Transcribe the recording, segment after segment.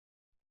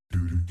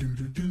TH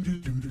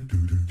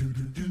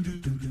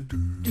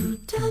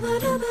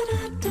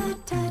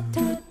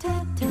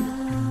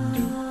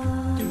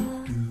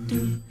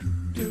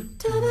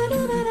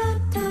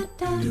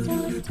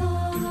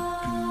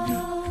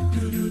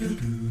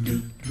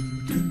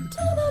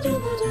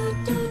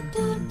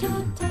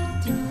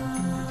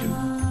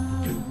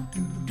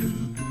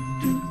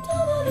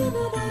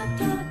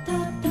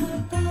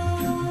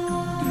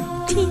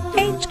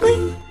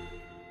Glee.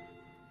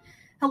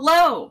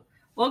 Hello!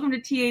 Welcome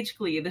to TH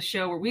Glee, the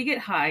show where we get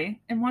high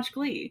and watch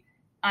Glee.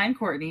 I'm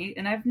Courtney,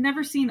 and I've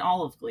never seen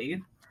all of Glee.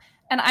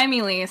 And I'm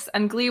Elise,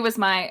 and Glee was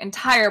my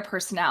entire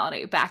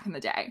personality back in the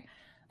day.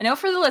 I know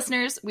for the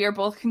listeners, we are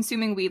both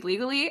consuming weed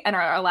legally and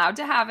are allowed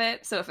to have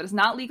it, so if it is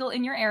not legal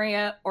in your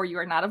area or you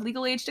are not of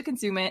legal age to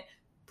consume it,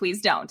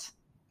 please don't.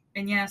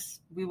 And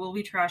yes, we will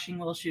be trashing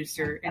Will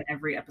Schuester in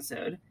every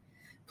episode.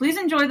 Please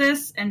enjoy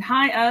this, and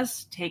hi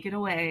us, take it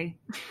away.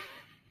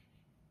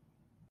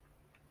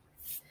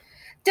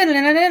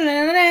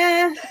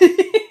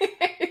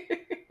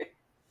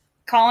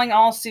 Calling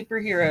all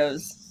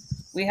superheroes.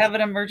 We have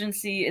an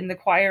emergency in the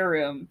choir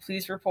room.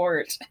 Please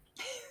report.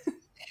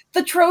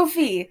 The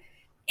trophy!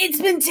 It's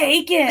been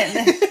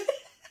taken!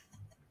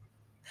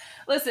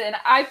 Listen,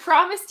 I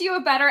promised you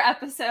a better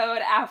episode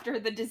after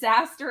the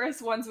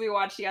disastrous ones we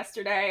watched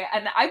yesterday,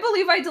 and I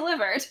believe I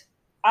delivered.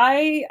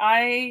 I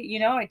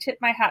tip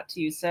my hat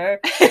to you, sir.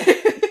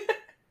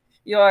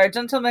 You are a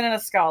gentleman and a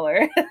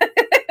scholar.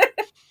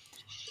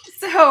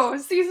 So,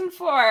 season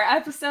 4,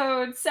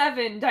 episode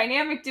 7,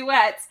 Dynamic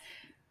Duets.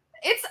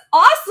 It's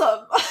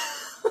awesome!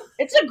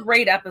 It's a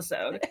great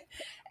episode.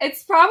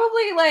 It's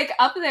probably,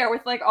 up there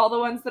with, all the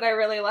ones that I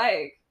really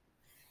like.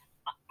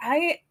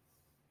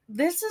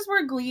 This is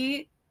where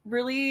Glee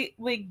really,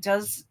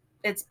 does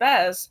its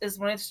best, is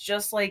when it's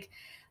just,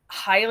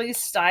 highly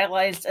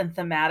stylized and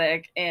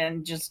thematic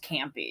and just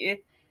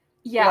campy.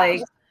 Yeah.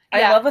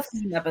 I love a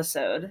theme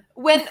episode.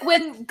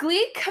 When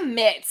Glee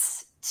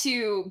commits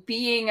to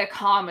being a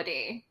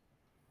comedy,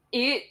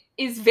 it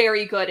is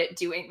very good at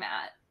doing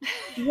that.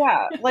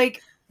 Yeah,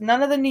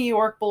 none of the New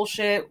York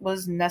bullshit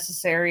was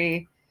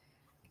necessary.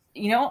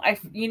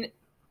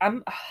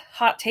 I'm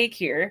hot take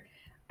here.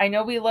 I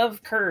know we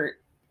love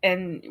Kurt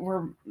and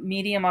we're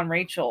medium on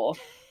Rachel,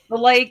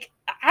 but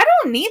I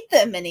don't need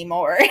them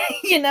anymore.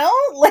 Yeah,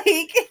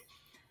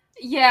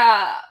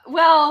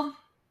 well,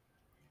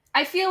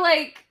 I feel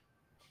like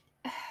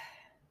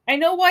I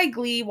know why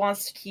Glee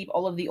wants to keep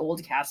all of the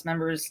old cast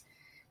members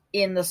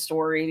in the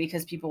story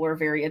because people are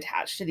very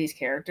attached to these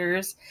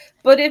characters.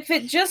 But if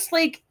it just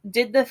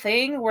did the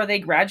thing where they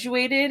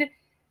graduated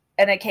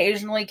and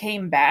occasionally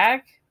came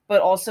back,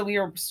 but also we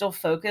were still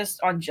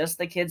focused on just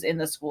the kids in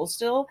the school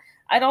still,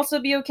 I'd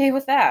also be okay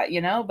with that,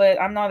 but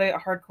I'm not a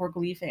hardcore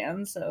Glee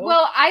fan, so.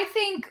 Well, I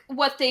think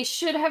what they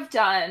should have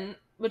done,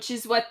 which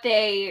is what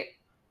they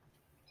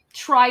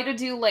try to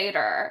do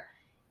later,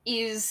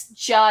 is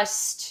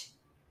just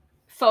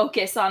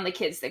focus on the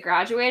kids that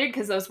graduated,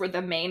 because those were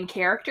the main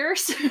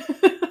characters.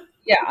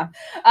 Yeah.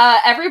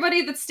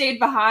 Everybody that stayed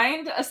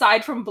behind,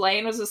 aside from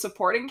Blaine, was a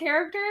supporting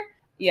character.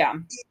 Yeah.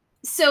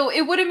 So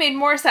it would have made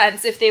more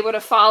sense if they would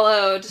have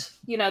followed,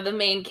 the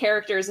main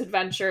characters'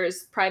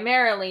 adventures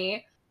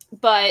primarily.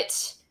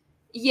 But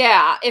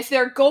yeah, if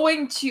they're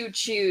going to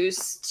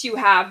choose to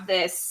have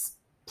this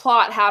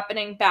plot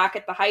happening back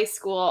at the high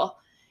school,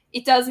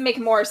 it does make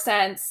more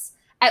sense,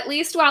 at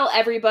least while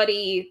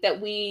everybody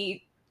that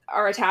we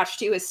are attached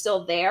to is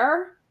still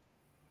there,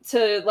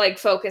 to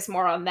focus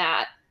more on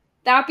that.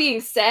 That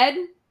being said,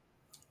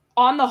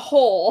 on the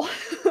whole,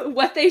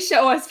 what they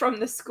show us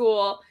from the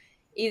school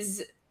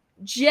is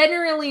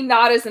generally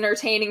not as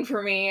entertaining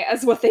for me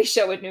as what they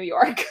show in New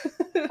York.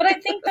 But I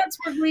think that's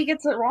where Glee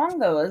gets it wrong,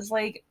 though, is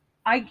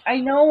I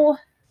know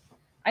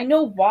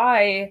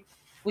why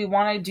we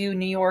want to do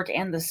New York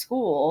and the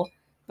school,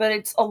 but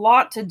it's a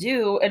lot to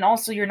do, and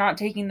also you're not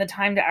taking the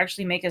time to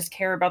actually make us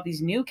care about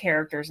these new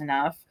characters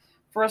enough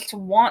for us to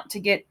want to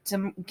get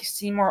to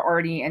see more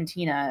Artie and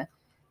Tina.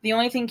 The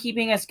only thing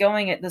keeping us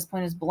going at this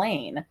point is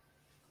Blaine.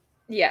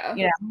 Yeah.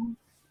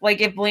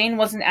 If Blaine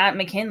wasn't at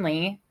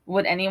McKinley,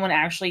 would anyone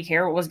actually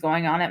care what was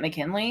going on at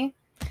McKinley?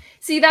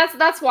 See,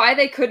 that's why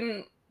they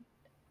couldn't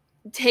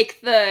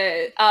take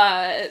the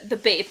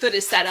bait that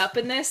is set up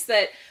in this,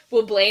 that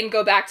will Blaine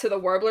go back to the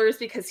Warblers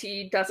because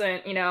he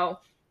doesn't,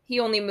 he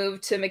only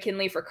moved to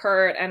McKinley for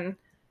Kurt, and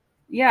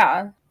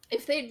yeah.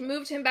 If they'd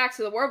moved him back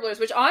to the Warblers,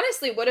 which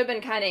honestly would have been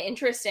kind of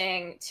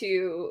interesting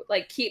to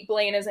keep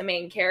Blaine as a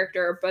main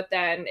character, but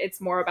then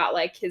it's more about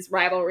his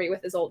rivalry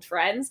with his old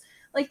friends.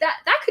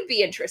 That could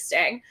be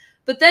interesting.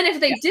 But then if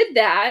they did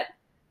that,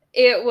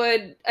 it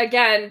would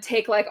again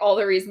take all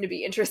the reason to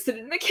be interested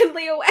in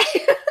McKinley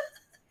away.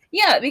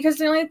 Yeah, because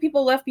the only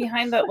people left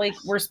behind that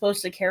we're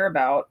supposed to care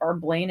about are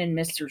Blaine and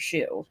Mr.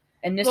 Shu.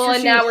 And Mr.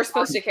 Shu now we're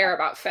supposed to care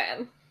about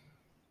Finn.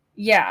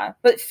 Yeah,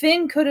 but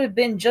Finn could have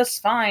been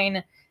just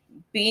fine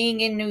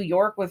being in New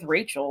York with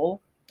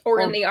Rachel. Or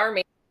in the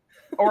army.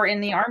 Or in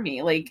the army.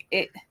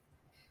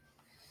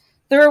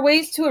 There are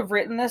ways to have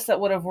written this that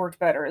would have worked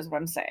better, is what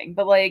I'm saying.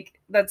 But, like,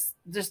 that's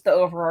just the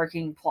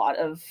overarching plot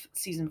of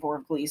season 4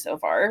 of Glee so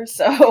far.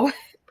 So,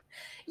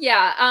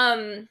 yeah,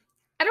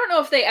 I don't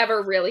know if they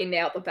ever really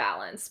nailed the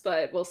balance,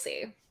 but we'll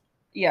see.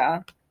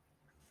 Yeah.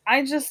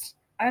 I've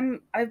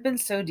been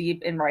so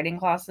deep in writing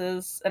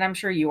classes, and I'm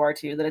sure you are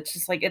too, that it's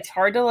just, like, it's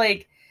hard to,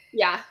 like,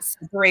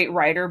 separate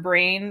writer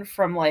brain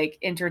from, like,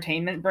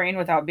 entertainment brain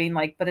without being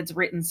like, but it's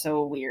written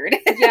so weird.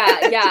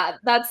 yeah.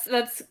 That's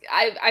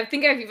I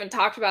think I've even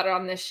talked about it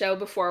on this show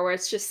before, where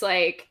it's just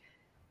like,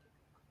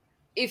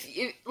 if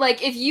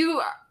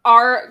you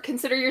are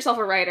consider yourself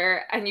a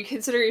writer and you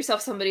consider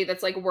yourself somebody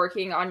that's like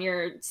working on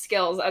your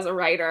skills as a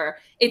writer,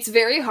 it's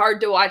very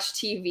hard to watch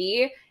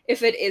TV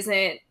if it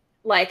isn't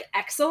like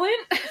excellent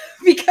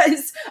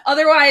because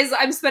otherwise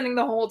I'm spending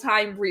the whole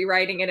time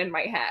rewriting it in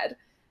my head.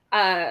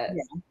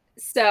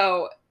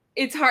 So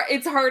it's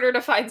harder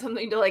to find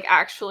something to like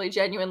actually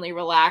genuinely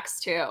relax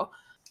to.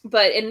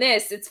 But in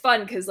this, it's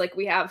fun because like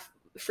we have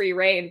free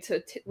reign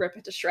to rip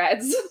it to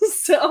shreds.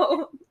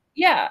 So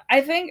yeah,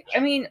 I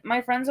mean,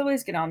 my friends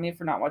always get on me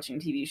for not watching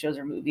TV shows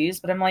or movies,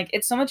 but I'm like,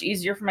 it's so much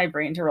easier for my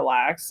brain to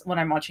relax when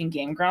I'm watching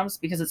Game Grumps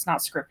because it's not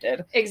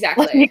scripted.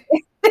 Exactly.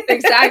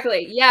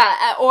 Exactly.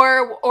 Yeah.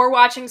 Or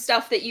watching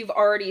stuff that you've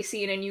already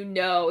seen and you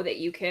know that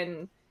you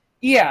can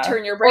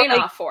turn your brain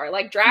off for,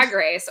 like Drag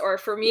Race, or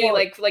for me,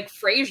 like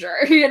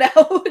Frasier, you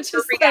know? Just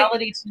for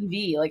reality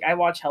TV, like I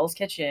watch Hell's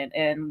Kitchen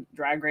and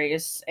Drag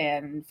Race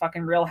and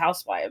fucking Real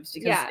Housewives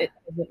because it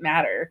doesn't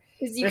matter.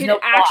 Because you can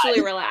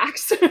actually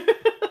relax.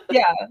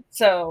 Yeah,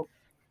 so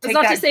it's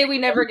not to say we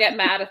never get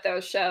mad at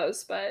those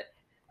shows, but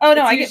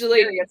I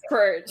usually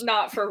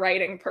not for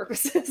writing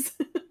purposes.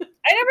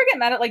 I never get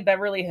mad at like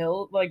Beverly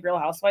Hills, like Real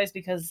Housewives,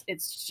 because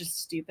it's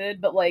just stupid.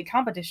 But like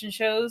competition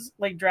shows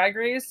like Drag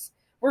Race,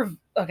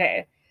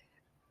 okay.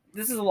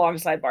 This is a long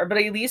sidebar, but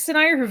Elise and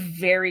I are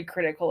very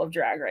critical of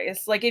Drag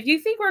Race. Like, if you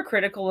think we're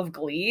critical of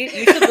Glee,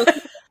 you should listen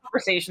to the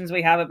conversations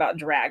we have about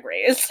Drag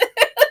Race.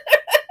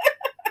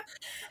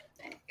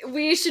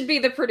 We should be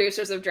the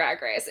producers of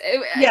Drag Race.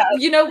 Yeah.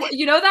 You know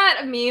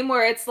that meme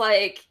where it's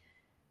like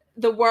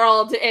the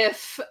world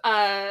if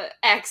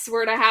X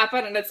were to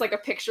happen, and it's like a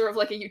picture of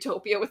like a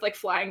utopia with like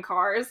flying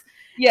cars.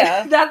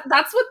 Yeah.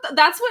 That's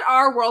what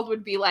our world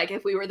would be like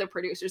if we were the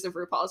producers of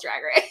RuPaul's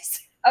Drag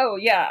Race. Oh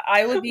yeah,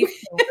 I would be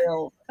so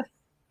thrilled.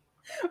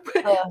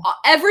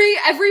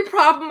 Every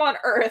problem on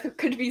Earth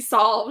could be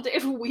solved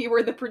if we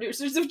were the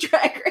producers of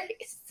Drag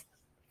Race.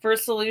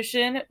 First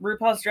solution,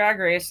 RuPaul's Drag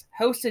Race,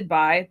 hosted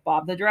by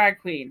Bob the Drag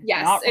Queen.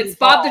 Yes, it's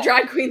Bob the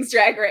Drag Queen's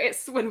Drag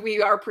Race when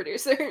we are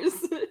producers.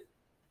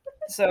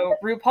 So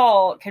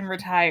RuPaul can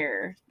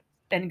retire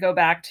and go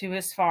back to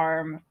his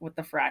farm with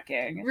the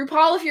fracking.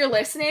 RuPaul, if you're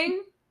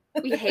listening,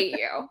 we hate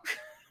you.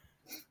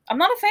 I'm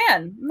not a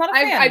fan.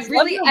 I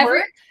really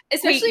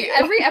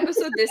every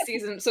episode this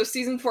season. So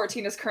season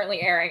 14 is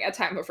currently airing at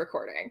time of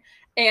recording,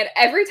 and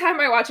every time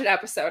I watch an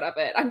episode of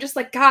it, I'm just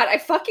like, God, I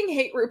fucking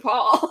hate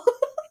RuPaul.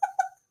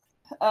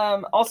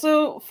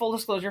 Also, full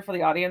disclosure for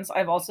the audience,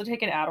 I've also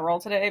taken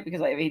Adderall today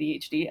because I have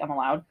ADHD. I'm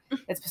allowed.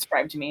 It's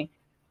prescribed to me.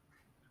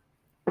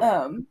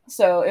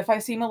 So if I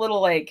seem a little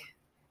like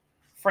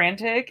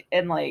frantic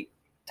and like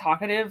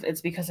talkative,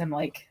 it's because I'm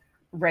like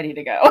ready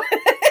to go.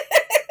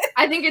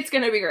 I think it's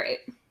gonna be great.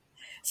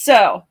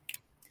 So,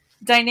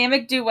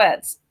 dynamic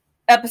duets.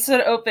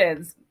 Episode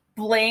opens.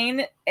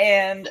 Blaine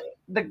and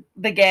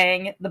the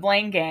gang, the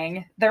Blaine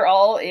gang, they're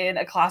all in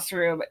a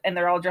classroom and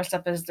they're all dressed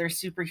up as their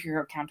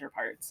superhero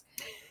counterparts.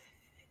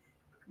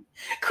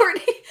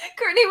 Courtney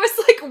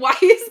was like, why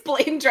is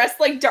Blaine dressed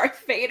like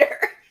Darth Vader?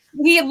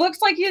 He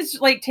looks like he's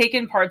like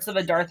taken parts of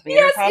a Darth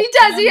Vader costume. He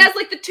does. He has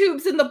like the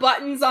tubes and the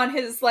buttons on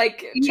his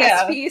like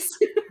chest piece.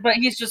 But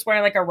he's just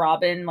wearing like a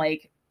Robin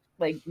like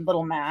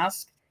little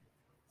mask.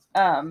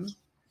 And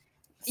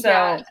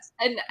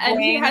Blaine,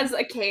 he has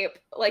a cape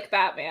like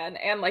Batman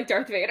and like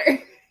Darth Vader.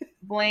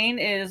 Blaine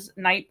is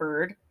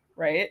Nightbird,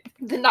 right?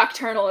 The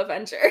Nocturnal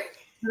Avenger.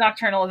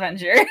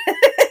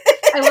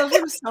 I love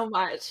him so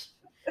much.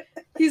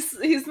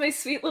 He's my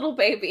sweet little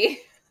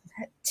baby.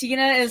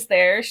 Tina is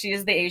there. She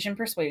is the Asian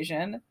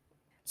Persuasion.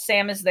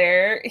 Sam is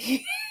there.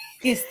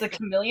 He's the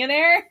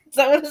Chameleonaire. Is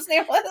that what his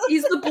name was?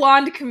 He's the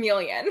blonde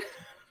chameleon.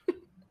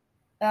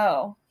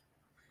 Oh.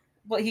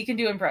 Well, he can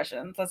do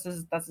impressions. That's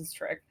his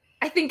trick.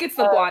 I think it's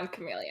the blonde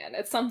chameleon.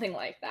 It's something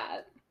like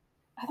that.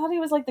 I thought he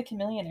was like the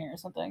Chameleonaire or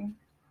something.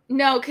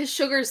 No, because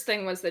Sugar's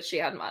thing was that she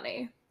had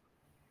money.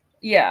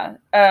 Yeah.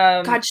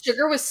 God,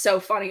 Sugar was so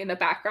funny in the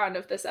background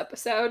of this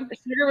episode.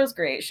 Sugar was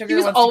great. Sugar he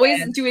was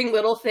always doing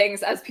little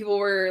things as people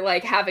were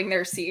like having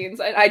their scenes,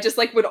 and I just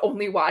like would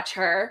only watch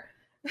her.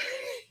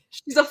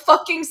 She's a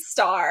fucking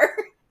star.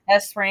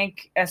 S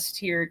rank, S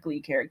tier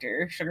Glee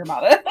character, Sugar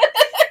Mata.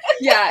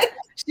 Yeah,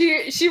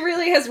 she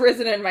really has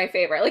risen in my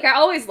favor. Like, I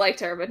always liked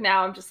her, but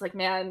now I'm just like,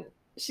 man,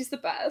 she's the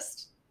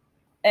best.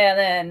 And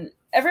then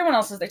everyone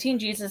else is there. Team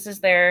Jesus is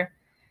there.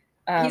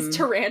 He's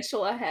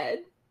Tarantula Head.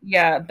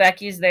 Yeah,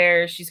 Becky's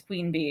there. She's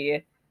Queen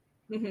Bee.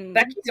 Mm-hmm.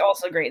 Becky's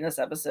also great in this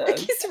episode.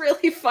 Becky's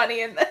really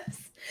funny in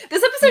this.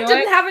 This episode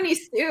didn't have any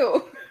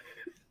Stu.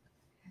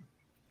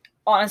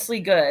 honestly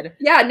good.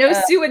 Yeah, no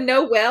Sue and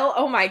no Will.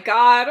 Oh my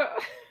god.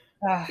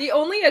 Uh, The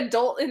only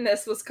adult in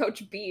this was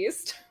Coach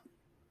Beast.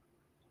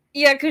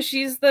 yeah, because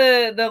she's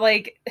the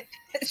like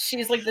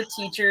she's like the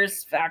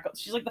teacher's faculty.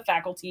 She's like the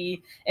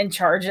faculty in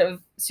charge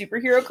of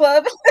superhero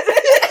club.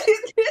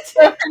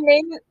 So her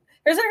name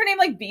isn't her name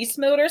like Beast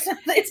Mode or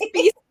something? It's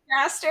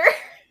Beastmaster.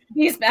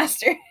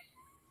 Beastmaster.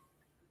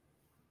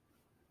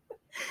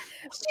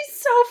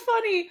 She's so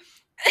funny.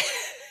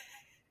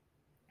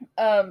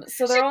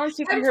 So they're all in I'm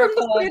superhero from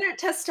the club. planet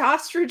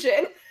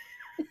Testosterone.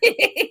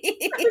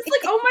 It's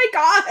like, oh my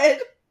god.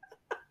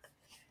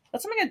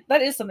 That's something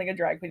that is something a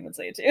drag queen would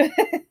say too.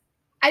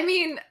 I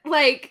mean,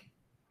 like,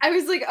 I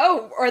was like,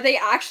 oh, are they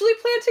actually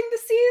planting the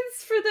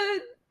seeds for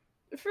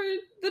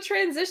the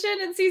transition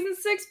in season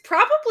 6?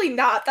 Probably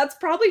not. That's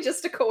probably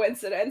just a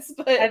coincidence.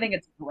 But I think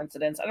it's a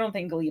coincidence. I don't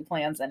think Glee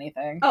plans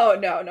anything. Oh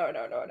no.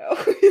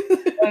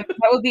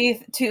 That would be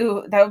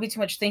too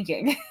much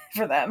thinking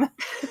for them.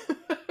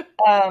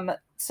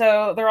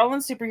 So they're all in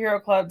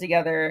superhero club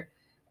together,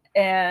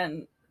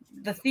 and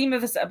the theme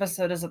of this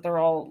episode is that they're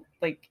all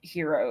like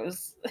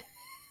heroes.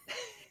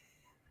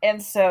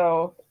 And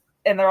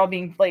they're all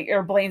being like,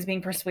 or Blaine's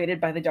being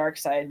persuaded by the dark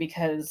side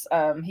because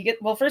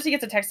first he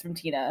gets a text from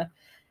Tina,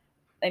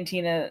 and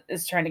Tina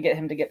is trying to get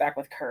him to get back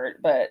with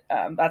Kurt, but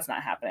that's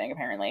not happening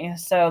apparently.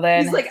 So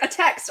then he's like, a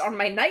text on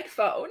my night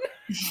phone.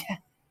 Yeah.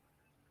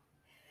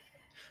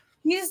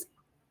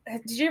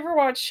 Did you ever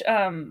watch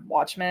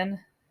Watchmen?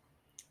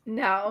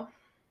 No.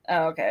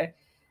 Oh, okay.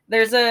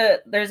 There's a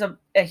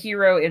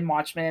hero in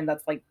Watchmen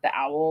that's like the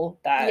owl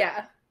that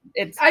yeah.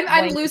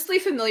 I'm loosely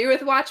familiar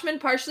with Watchmen,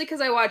 partially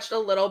because I watched a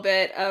little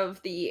bit of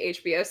the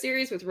HBO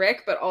series with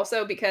Rick, but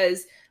also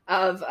because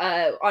of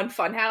on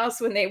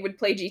Funhouse when they would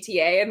play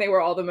GTA and they were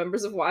all the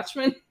members of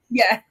Watchmen.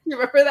 Yeah. You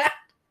remember that?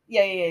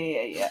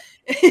 Yeah.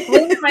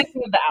 Blaine reminds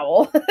me of the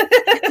owl.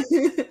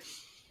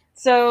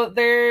 So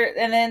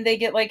then they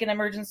get like an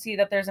emergency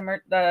that there's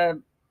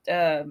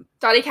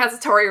Dottie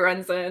Kazatori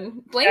runs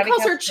in. Blaine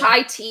calls her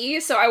Chai Tea,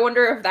 so I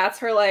wonder if that's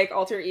her like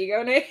alter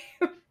ego name.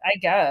 I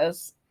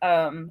guess.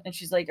 And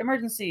she's like,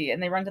 emergency,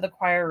 and they run to the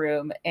choir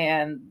room,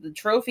 and the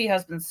trophy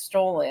has been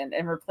stolen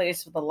and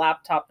replaced with a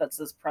laptop that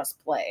says press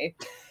play.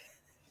 And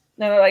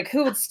they're like,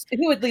 who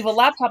would leave a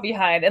laptop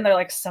behind? And they're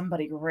like,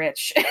 somebody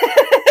rich.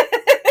 It's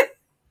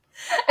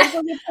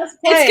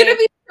gonna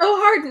be so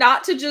hard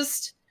not to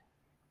just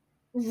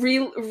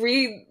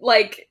relay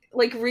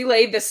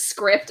the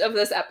script of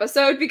this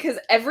episode, because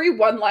every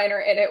one-liner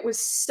in it was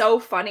so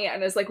funny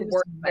and is like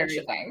worth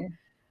mentioning.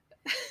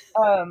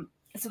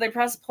 So they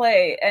press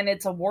play, and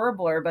it's a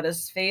warbler, but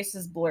his face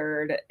is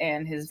blurred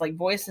and his like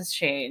voice has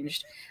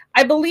changed.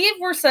 I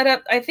think we're set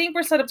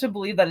up to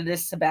believe that it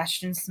is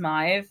Sebastian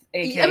Smythe.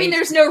 I mean,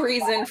 there's no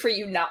reason for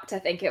you not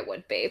to think it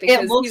would be,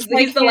 because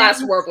he's the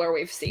last warbler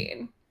we've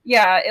seen.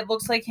 Yeah, it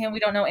looks like him. We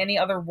don't know any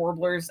other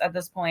warblers at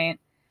this point.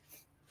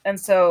 And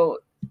so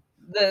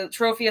the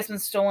trophy has been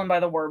stolen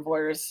by the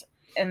warblers.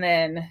 And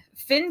then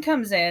Finn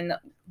comes in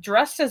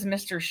dressed as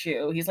Mr.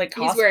 Shoe. He's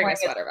wearing a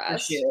sweater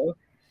vest. Shoe,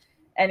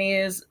 and he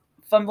is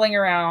fumbling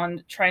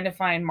around trying to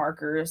find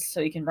markers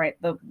so he can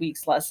write the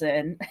week's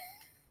lesson.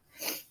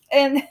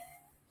 And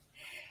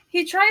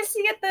he tries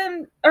to get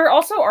them, or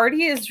also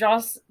Artie is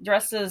dressed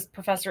as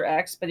Professor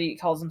X, but he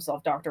calls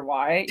himself Dr.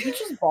 Y. He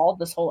just bald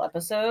this whole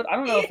episode. I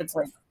don't know if it's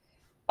like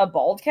a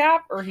bald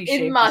cap or he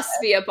shaved. It must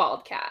be a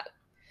bald cap.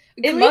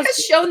 Glee has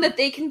shown that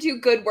they can do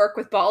good work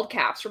with bald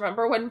caps.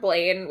 Remember when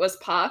Blaine was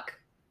Puck?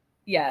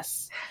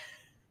 Yes.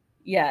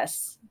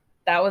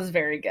 That was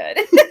very good.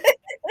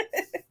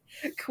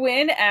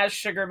 Quinn as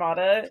Sugar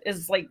Mata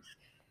is like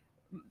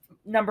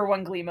number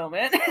one Glee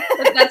moment.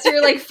 That's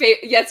your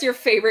that's your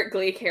favorite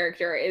Glee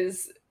character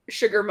is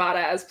Sugar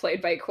Mata as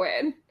played by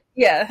Quinn.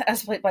 Yeah,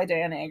 as played by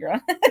Diana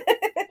Agron.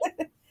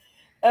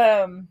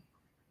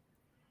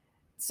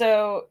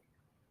 So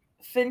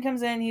Finn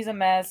comes in, he's a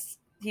mess.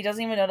 He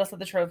doesn't even notice that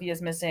the trophy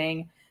is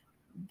missing.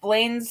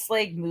 Blaine's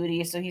like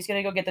moody, so he's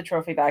gonna go get the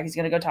trophy back. He's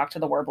gonna go talk to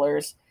the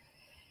warblers.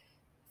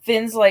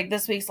 Finn's like,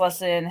 this week's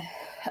lesson,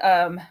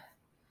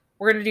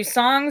 we're gonna do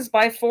songs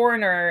by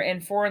foreigner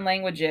in foreign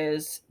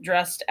languages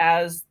dressed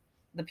as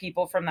the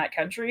people from that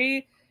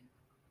country.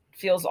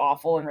 Feels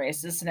awful and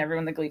racist, and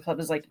everyone in the Glee Club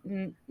is like,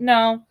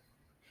 no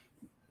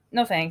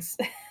thanks.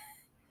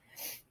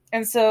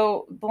 And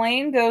so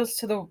Blaine goes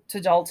to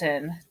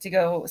Dalton to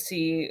go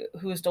see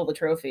who stole the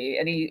trophy,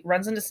 and he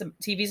runs into some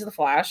TVs of the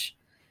Flash.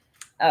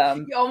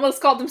 You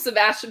almost called him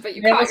Sebastian, but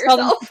you caught yourself.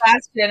 Called him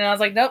Sebastian, and I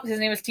was like, nope, his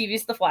name is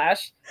TV's the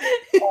Flash.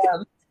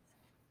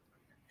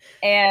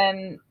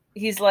 And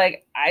he's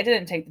like, I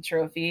didn't take the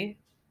trophy,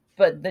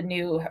 but the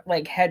new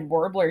like head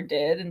warbler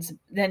did. And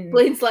then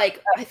Blaine's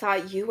like, I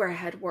thought you were a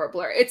head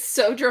warbler. It's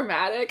so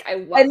dramatic. I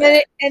love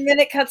it. And then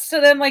it cuts to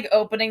them like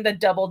opening the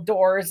double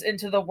doors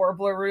into the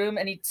warbler room,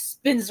 and he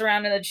spins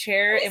around in a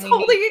chair. He's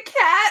holding a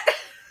cat.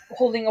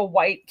 Holding a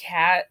white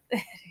cat.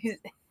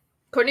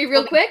 Courtney,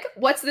 real quick,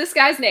 what's this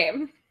guy's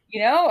name?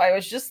 You know, I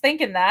was just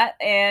thinking that.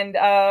 And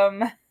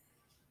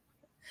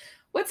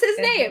what's his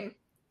name?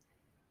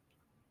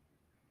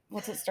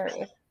 What's it start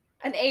with?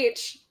 An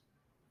H.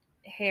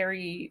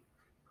 Harry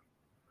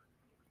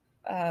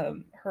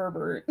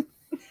Herbert.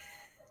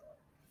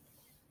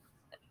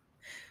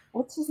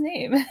 What's his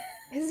name?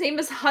 His name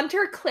is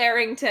Hunter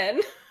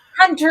Clarington.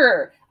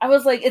 Hunter. I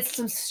was like, it's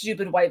some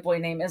stupid white boy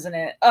name, isn't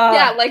it?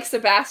 Yeah, like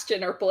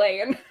Sebastian or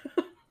Blaine.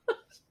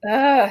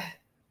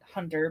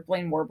 Hunter,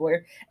 Blaine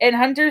Warbler. And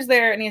Hunter's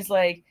there and he's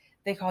like,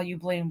 they call you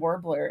Blaine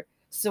Warbler,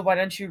 so why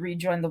don't you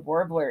rejoin the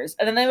Warblers?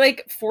 And then they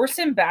like force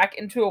him back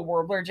into a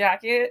Warbler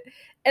jacket.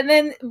 And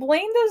then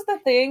Blaine does the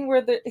thing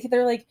where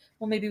they're like,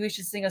 well, maybe we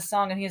should sing a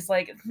song. And he's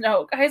like,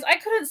 no, guys, I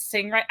couldn't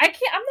sing right. I'm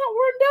not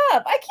warmed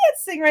up. I can't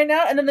sing right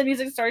now. And then the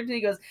music starts and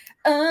he goes,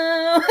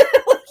 oh.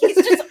 He's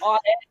just on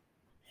it.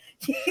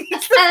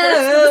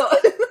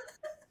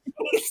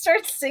 He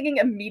starts singing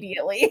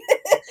immediately.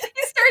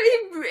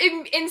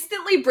 He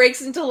instantly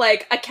breaks into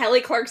like a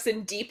Kelly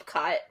Clarkson deep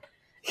cut.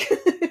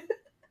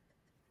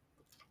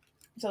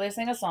 So they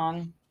sing a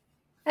song.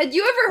 Had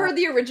you ever heard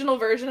the original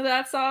version of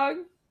that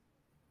song?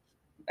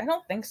 I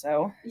don't think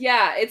so.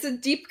 Yeah, it's a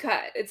deep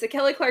cut. It's a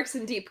Kelly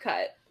Clarkson deep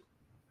cut.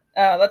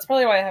 That's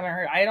probably why I haven't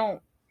heard.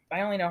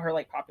 I only know her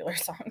like popular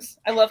songs.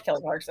 I love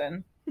Kelly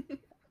Clarkson.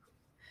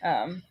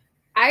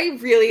 I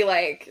really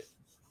like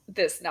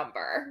this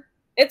number.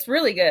 It's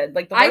really good.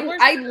 Like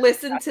I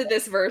listened to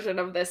this version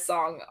of this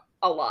song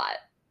a lot.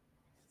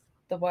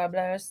 The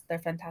Warblers, they're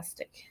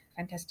fantastic.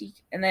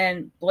 And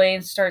then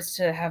Blaine starts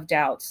to have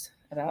doubts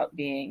about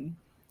being.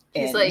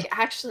 He's like,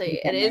 actually,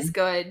 it is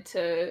good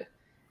to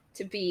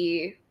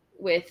be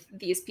with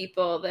these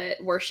people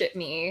that worship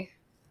me.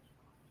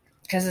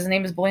 Because his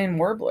name is Blaine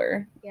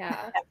Warbler.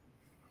 Yeah.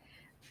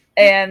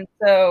 And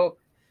so,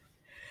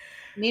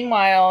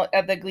 meanwhile,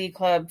 at the Glee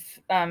Club,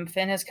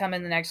 Finn has come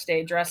in the next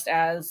day dressed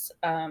as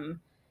a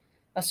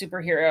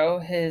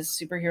superhero. His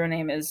superhero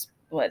name is,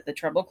 what, the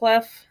Treble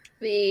Clef?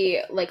 The,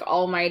 like,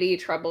 almighty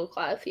Treble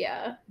Clef,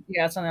 yeah.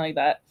 Yeah, something like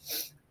that.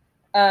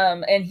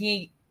 And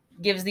he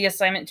gives the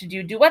assignment to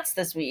do duets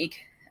this week.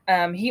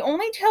 He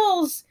only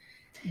tells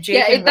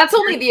Jake. Yeah, that's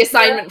only the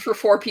assignment for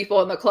 4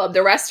 people in the club.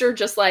 The rest are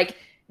just, like,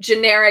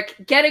 generic,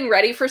 getting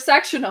ready for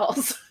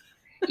sectionals.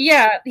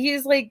 Yeah,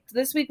 he's like,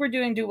 this week we're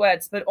doing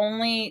duets, but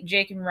only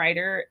Jake and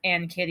Ryder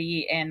and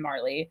Kitty and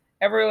Marley.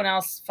 Everyone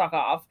else, fuck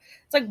off.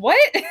 It's like, what?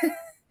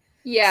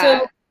 Yeah,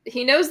 so,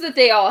 he knows that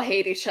they all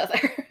hate each other.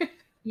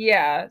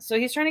 Yeah, so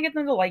he's trying to get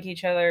them to like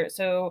each other.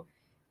 So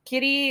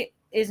Kitty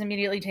is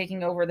immediately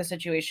taking over the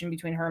situation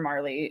between her and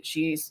Marley.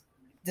 She's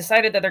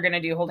decided that they're going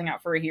to do Holding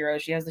Out for a Hero.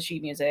 She has the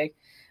sheet music.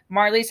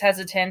 Marley's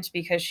hesitant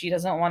because she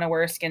doesn't want to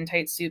wear a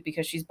skin-tight suit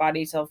because she's got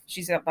body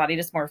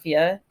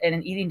dysmorphia and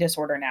an eating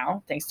disorder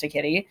now, thanks to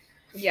Kitty.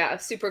 Yeah,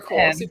 super cool,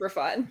 and super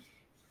fun.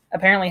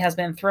 Apparently has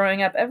been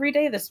throwing up every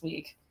day this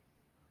week.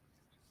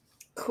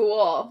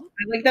 Cool.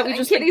 I like that we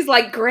just. Kitty's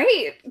like,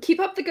 great. Keep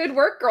up the good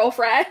work,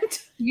 girlfriend.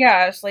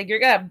 Yeah, it's like you're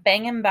gonna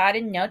bang him bad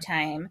in no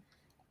time.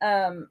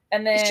 And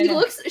then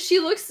she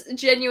looks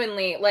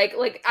genuinely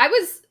like I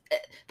was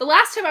the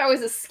last time I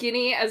was as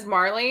skinny as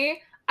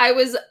Marley. I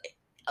was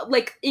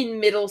like in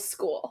middle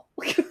school.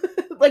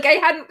 Like I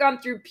hadn't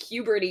gone through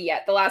puberty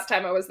yet. The last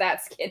time I was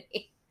that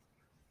skinny.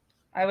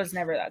 I was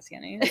never that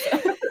skinny.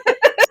 So.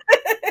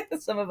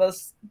 Some of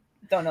us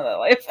don't know that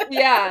life.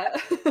 Yeah.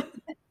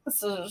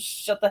 So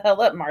shut the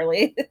hell up,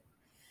 Marley.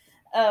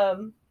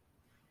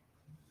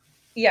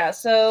 Yeah,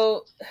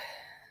 so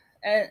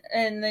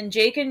and then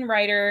Jake and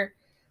Ryder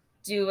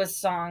do a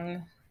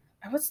song.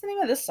 What's the name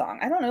of this song?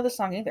 I don't know the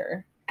song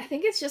either. I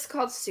think it's just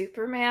called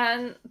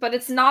Superman, but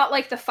it's not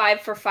like the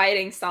 5 for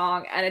Fighting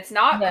song, and it's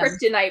not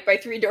Kryptonite by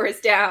Three Doors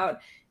Down.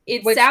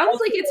 It sounds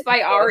like it's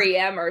by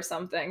REM or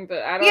something,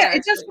 but I don't know. Yeah,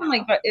 it does sound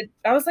like, but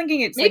I was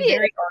thinking it's maybe like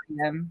very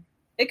REM.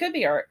 It could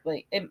be art.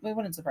 Like it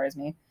wouldn't surprise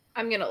me.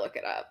 I'm gonna look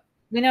it up.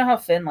 We know how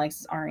Finn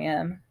likes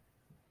REM,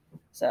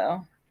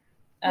 so.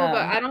 Well,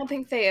 but I don't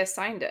think they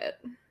assigned it.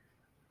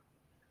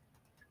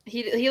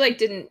 He like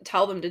didn't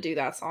tell them to do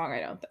that song.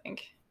 I don't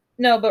think.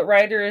 No, but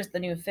Ryder is the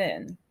new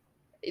Finn.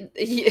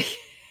 Yeah,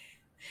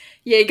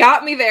 you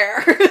got me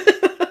there.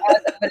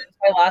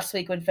 Last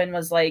week when Finn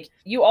was like,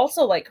 "You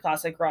also like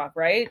classic rock,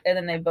 right?" And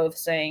then they both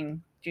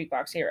sang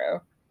Jukebox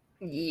Hero.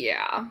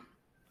 Yeah.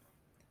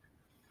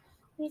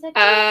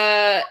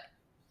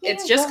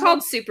 It's just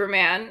called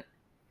Superman.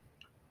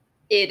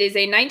 It is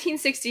a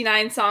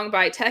 1969 song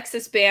by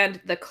Texas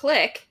band The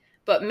Click,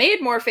 but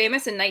made more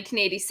famous in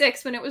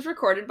 1986 when it was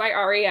recorded by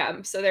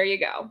REM. So there you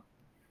go.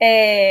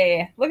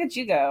 Hey, look at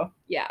you go.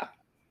 Yeah.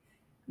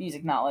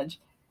 Music knowledge.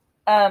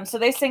 So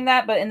they sing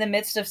that, but in the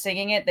midst of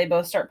singing it, they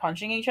both start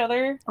punching each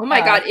other. Oh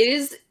my god, it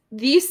is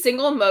the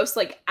single most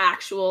like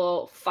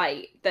actual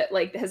fight that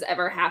like has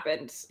ever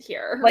happened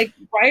here. Like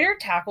Ryder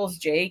tackles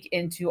Jake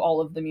into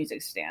all of the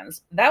music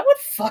stands. That would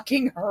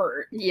fucking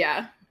hurt.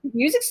 Yeah.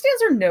 Music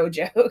stands are no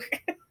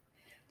joke.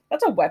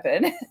 That's a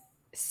weapon.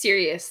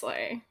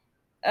 Seriously.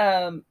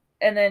 And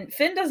then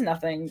Finn does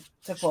nothing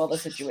to quell the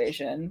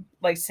situation.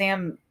 Like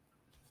Sam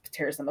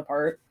tears them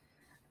apart.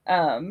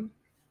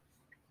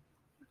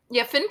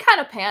 Yeah, Finn kind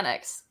of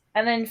panics.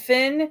 And then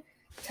Finn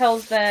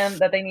tells them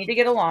that they need to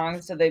get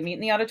along, so they meet in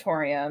the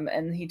auditorium,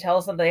 and he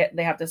tells them they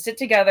have to sit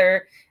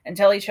together and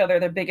tell each other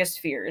their biggest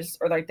fears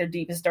or like their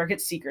deepest,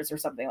 darkest secrets or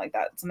something like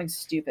that. Something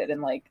stupid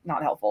and like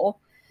not helpful.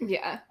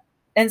 Yeah.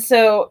 And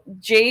so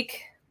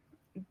Jake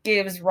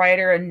gives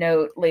Ryder a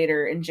note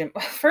later in gym.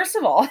 First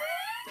of all,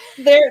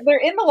 they're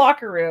in the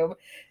locker room.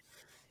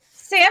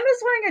 Sam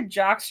is wearing a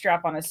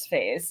jockstrap on his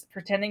face,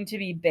 pretending to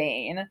be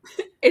Bane.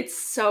 It's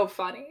so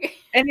funny.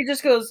 And he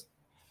just goes,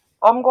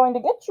 "I'm going to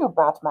get you,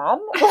 Batman."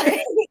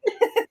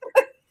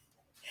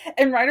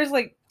 And Ryder's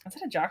like, "Is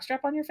that a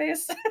jockstrap on your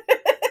face?"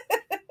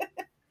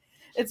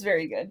 It's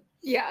very good.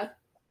 Yeah.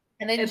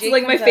 And then it's Jake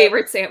like my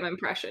favorite Sam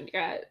impression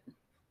yet.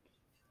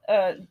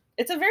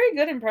 It's a very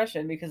good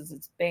impression because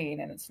it's Bane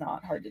and it's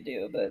not hard to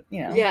do, but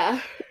you know. Yeah.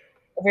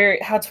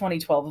 How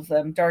 2012 of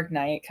them. Dark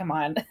Knight, come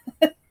on.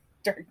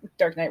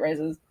 Dark Knight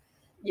Rises.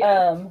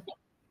 Yeah.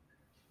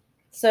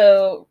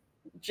 So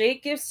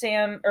Jake gives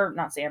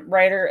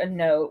Ryder a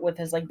note with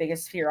his like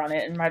biggest fear on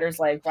it, and Ryder's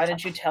like, "Why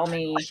didn't you tell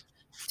me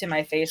to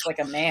my face like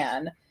a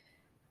man?"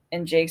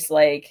 And Jake's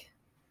like,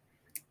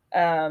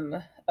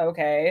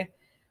 "Okay,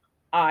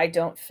 I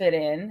don't fit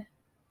in.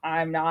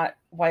 I'm not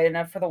white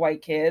enough for the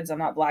white kids. I'm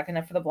not black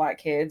enough for the black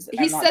kids."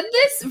 He said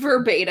this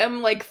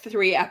verbatim like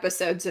 3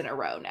 episodes in a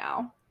row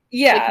now.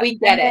 Yeah, like, we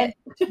get it.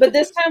 But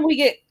this time we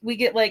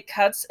get like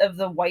cuts of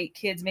the white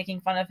kids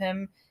making fun of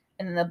him,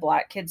 and then the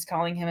black kids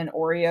calling him an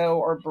Oreo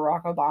or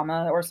Barack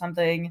Obama or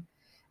something,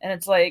 and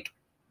it's like,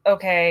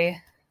 okay,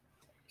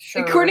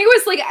 sure. And Courtney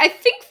was like, "I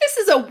think this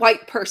is a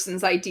white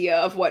person's idea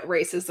of what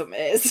racism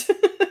is."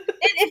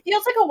 It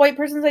feels like a white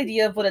person's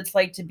idea of what it's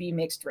like to be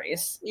mixed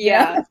race.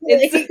 Yeah,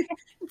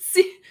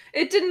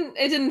 it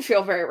didn't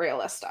feel very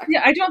realistic.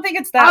 Yeah, I don't think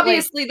it's that.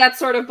 Obviously, that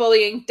sort of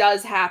bullying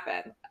does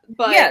happen,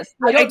 but yes,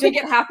 I don't think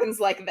it happens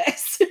like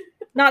this.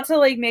 Not to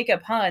like make a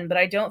pun, but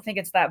I don't think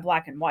it's that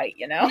black and white.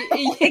 You know?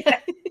 Yeah.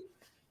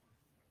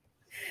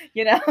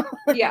 You know?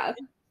 Yeah.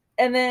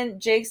 And then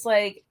Jake's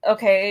like,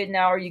 "Okay,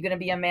 now are you going to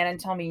be a man and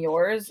tell me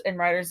yours?" And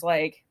Ryder's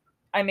like,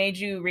 "I made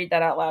you read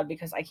that out loud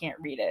because I can't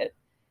read it."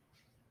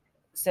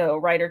 So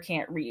Ryder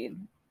can't read,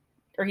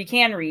 or he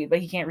can read, but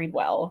he can't read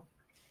well.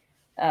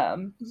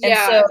 And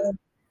so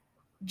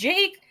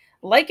Jake,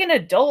 like an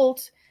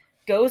adult,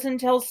 goes and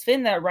tells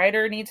Finn that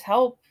Ryder needs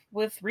help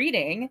with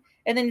reading,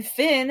 and then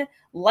Finn,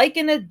 like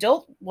an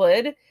adult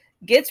would,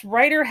 gets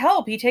Ryder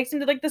help. He takes him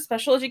to like the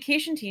special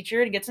education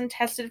teacher and gets him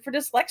tested for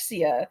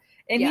dyslexia,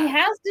 and he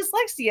has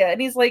dyslexia,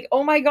 and he's like,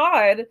 "Oh my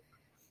god,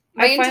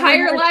 my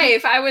entire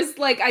life I was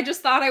like, I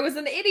just thought I was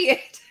an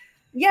idiot."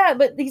 Yeah,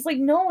 but he's like,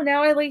 "No,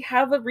 now I like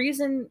have a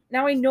reason.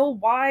 Now I know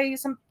why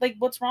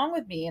what's wrong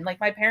with me, and like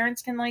my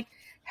parents can like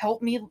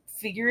help me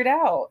figure it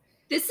out."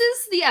 This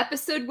is the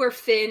episode where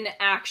Finn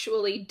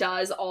actually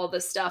does all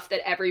the stuff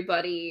that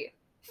everybody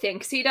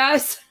thinks he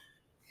does.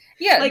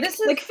 Yeah, like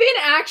Finn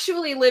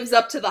actually lives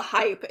up to the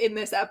hype in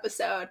this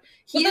episode.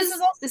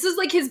 This is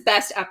like his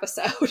best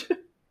episode.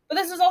 But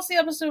this is also the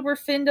episode where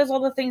Finn does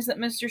all the things that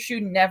Mr.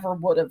 Schue never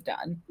would have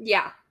done.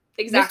 Yeah.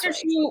 Exactly. Mr.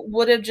 Schue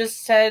would have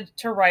just said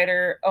to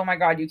Ryder, "Oh my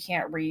god, you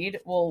can't read?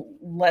 Well,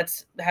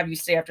 let's have you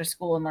stay after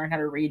school and learn how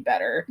to read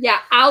better." Yeah,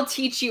 I'll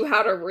teach you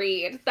how to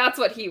read. That's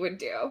what he would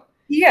do.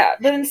 Yeah,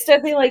 but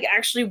instead they like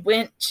actually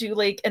went to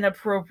like an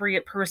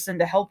appropriate person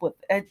to help with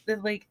it.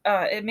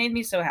 It made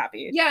me so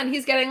happy. Yeah, and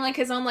he's getting like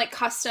his own like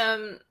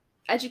custom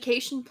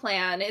education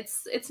plan.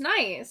 It's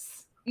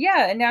nice.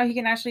 Yeah, and now he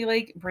can actually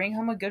like bring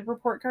home a good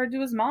report card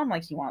to his mom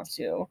like he wants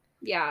to.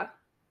 Yeah.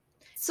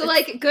 So,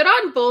 like, good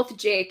on both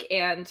Jake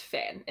and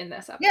Finn in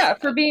this episode. Yeah,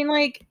 for being,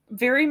 like,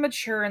 very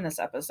mature in this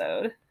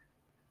episode.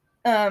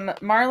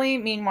 Marley,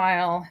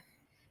 meanwhile,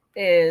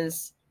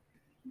 is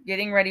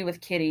getting ready with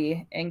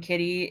Kitty, and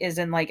Kitty is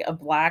in, like, a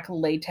black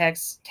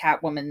latex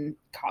Catwoman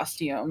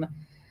costume.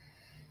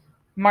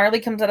 Marley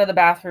comes out of the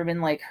bathroom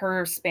in, like,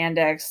 her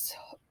spandex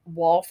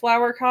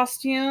wallflower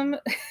costume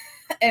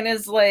and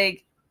is,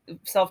 like,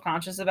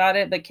 self-conscious about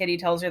it, but Kitty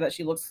tells her that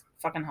she looks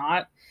fucking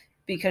hot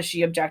because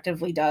she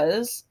objectively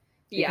does.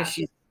 Because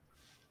she's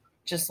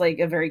just like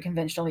a very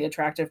conventionally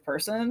attractive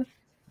person.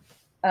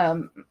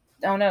 Oh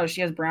no,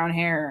 she has brown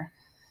hair.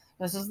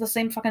 This is the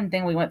same fucking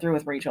thing we went through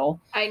with Rachel.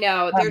 I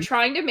know. They're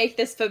trying to make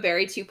this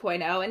Faberry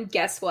 2.0, and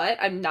guess what?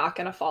 I'm not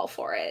gonna fall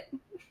for it.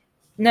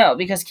 No,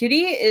 because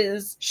Kitty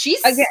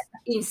she's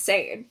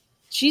insane.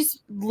 She's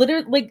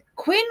literally like,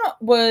 Quinn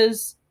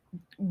was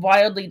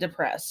wildly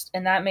depressed,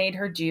 and that made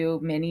her do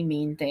many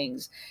mean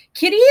things.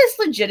 Kitty is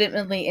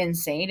legitimately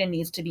insane and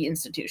needs to be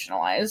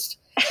institutionalized.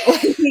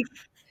 Like,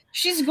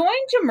 she's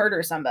going to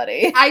murder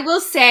somebody. I will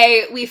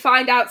say we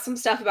find out some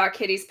stuff about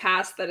Kitty's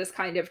past that is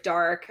kind of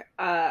dark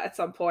at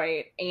some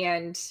point,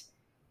 and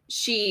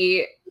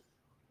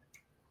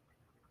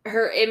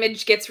her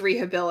image gets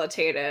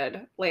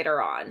rehabilitated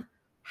later on.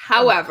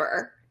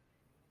 However,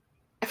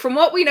 from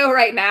what we know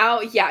right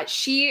now, yeah,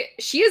 she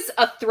is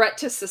a threat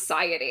to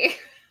society.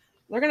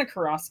 They're gonna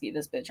Karofsky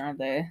this bitch, aren't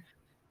they?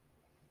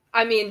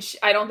 I mean,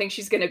 I don't think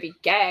she's gonna be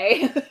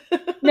gay.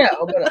 No,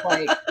 but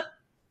like,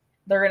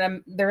 They're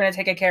gonna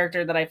take a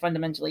character that I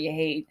fundamentally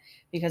hate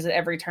because at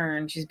every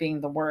turn she's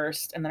being the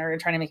worst, and they're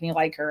trying to make me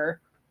like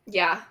her.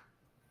 Yeah.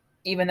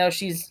 Even though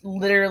she's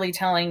literally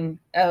telling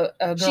a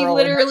girl. She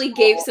literally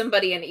gave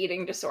somebody an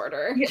eating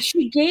disorder. Yeah,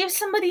 she gave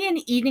somebody an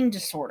eating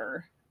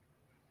disorder.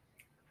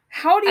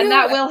 How do you? And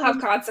that will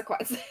have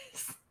consequences.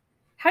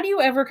 How do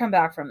you ever come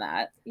back from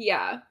that?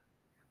 Yeah.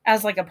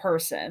 As like a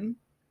person,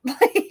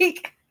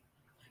 like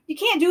you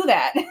can't do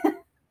that.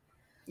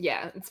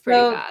 Yeah, it's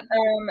pretty bad.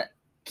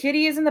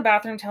 Kitty is in the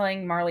bathroom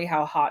telling Marley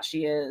how hot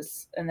she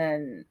is, and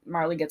then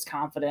Marley gets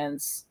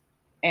confidence,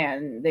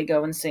 and they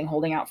go and sing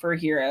 "Holding Out for a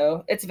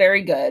Hero." It's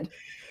very good.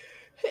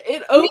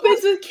 It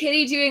opens with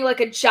Kitty doing like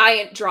a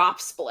giant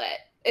drop split.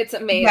 It's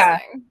amazing. Yeah,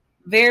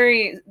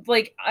 very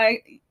like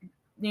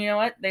you know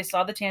what? They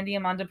saw the Tandy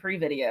Amanda Pre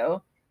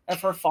video of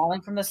her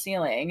falling from the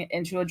ceiling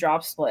into a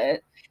drop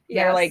split.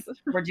 Yes. They're like,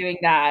 we're doing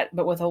that,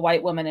 but with a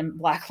white woman in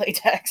black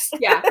latex.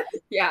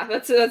 yeah,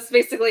 that's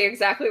basically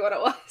exactly what it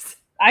was.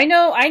 I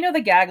know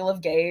the gaggle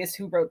of gays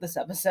who wrote this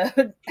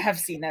episode have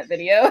seen that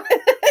video.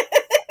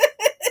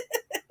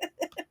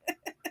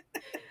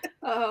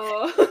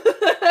 Oh.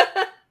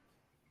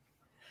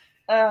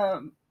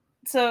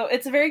 So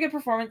it's a very good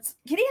performance.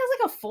 Kitty has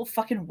like a full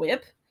fucking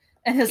whip.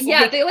 And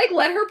they like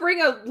let her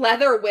bring a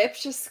leather whip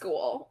to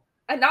school.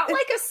 And not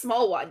like a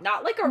small one,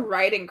 not like a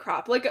riding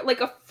crop, like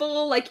a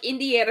full like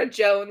Indiana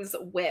Jones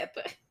whip.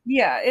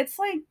 Yeah, it's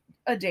like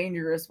a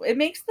dangerous. It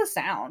makes the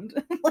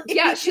sound.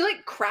 Yeah, she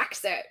like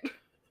cracks it.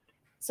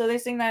 So they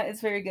sing that.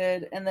 It's very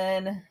good. And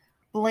then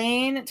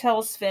Blaine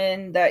tells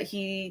Finn that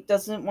he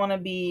doesn't want to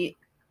be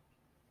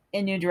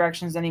in New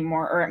Directions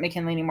anymore or at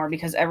McKinley anymore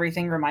because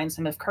everything reminds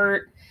him of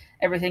Kurt.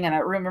 Everything in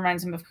that room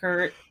reminds him of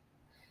Kurt.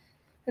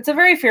 It's a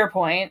very fair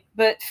point,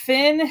 but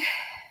Finn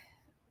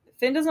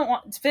doesn't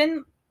want.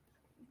 Finn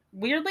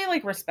weirdly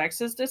like respects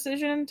his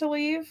decision to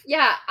leave.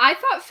 Yeah, I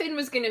thought Finn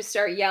was going to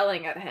start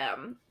yelling at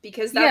him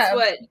because that's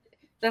what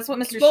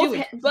Mr.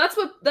 Schue.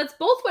 That's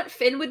both what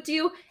Finn would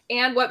do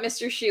and what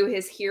Mr. Schue,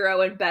 his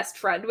hero and best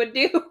friend, would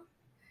do.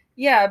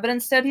 Yeah, but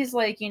instead he's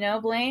like,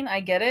 Blaine, I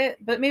get it,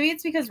 but maybe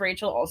it's because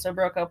Rachel also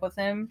broke up with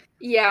him.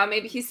 Yeah,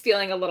 maybe he's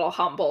feeling a little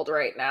humbled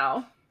right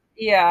now.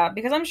 Yeah,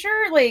 because I'm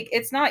sure like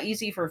it's not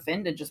easy for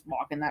Finn to just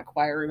walk in that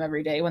choir room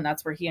every day when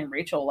that's where he and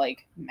Rachel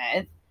like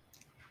met.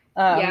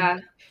 Yeah.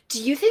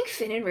 Do you think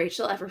Finn and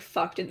Rachel ever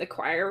fucked in the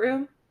choir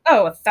room?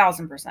 Oh,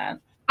 1,000%.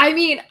 I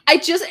mean, I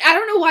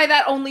don't know why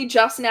that only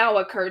just now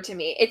occurred to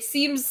me. It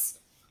seems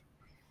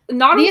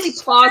not only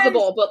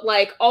plausible, but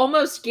like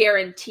almost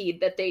guaranteed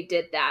that they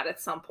did that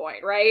at some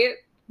point, right?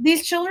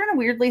 These children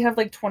weirdly have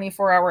like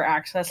 24-hour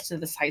access to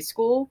this high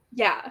school.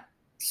 Yeah.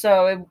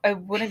 So I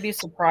wouldn't be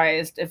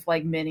surprised if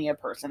like many a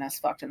person has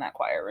fucked in that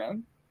choir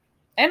room.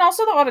 And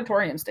also the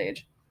auditorium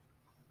stage.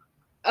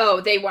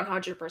 Oh, they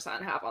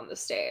 100% have on the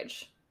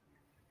stage.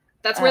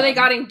 That's where they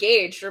got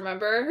engaged,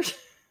 remember?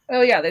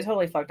 Oh yeah, they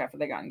totally fucked after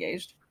they got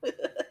engaged.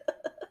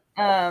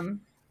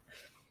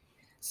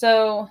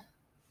 So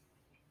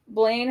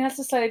Blaine has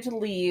decided to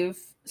leave.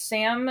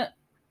 Sam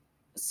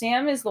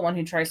is the one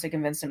who tries to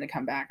convince him to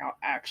come back out,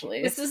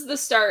 actually. This is the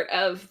start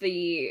of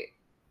the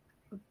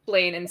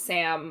Blaine and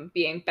Sam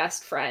being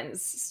best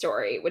friends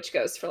story, which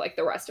goes for like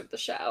the rest of the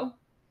show.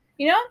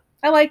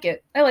 I like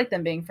it. I like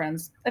them being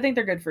friends. I think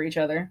they're good for each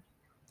other.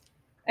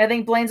 I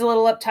think Blaine's a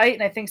little uptight,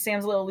 and I think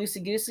Sam's a little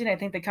loosey-goosey, and I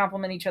think they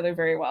complement each other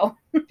very well.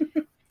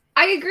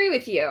 I agree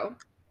with you.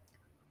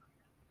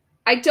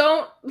 I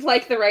don't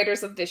like the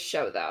writers of this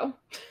show, though.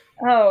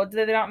 Oh,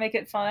 did they not make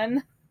it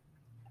fun?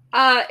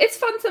 It's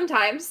fun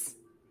sometimes.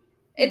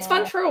 It's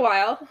fun for a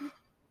while.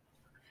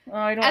 Oh,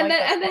 I don't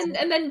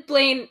and then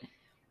Blaine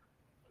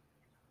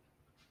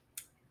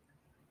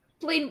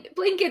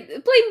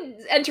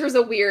enters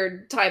a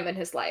weird time in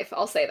his life.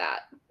 I'll say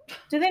that.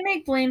 Do they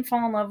make Blaine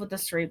fall in love with the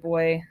straight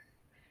boy?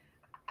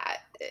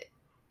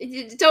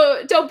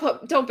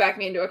 Don't back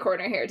me into a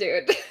corner here,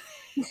 dude.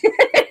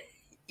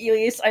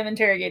 Elise, I'm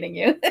interrogating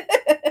you.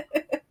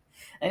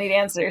 I need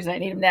answers. I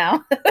need them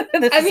now.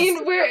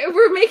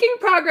 We're making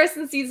progress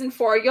in season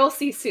 4. You'll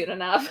see soon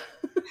enough.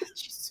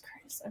 Jesus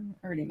Christ, I'm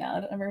already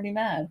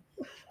mad.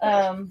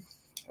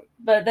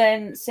 But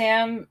then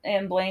Sam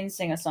and Blaine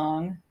sing a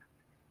song.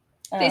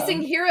 They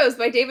sing Heroes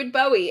by David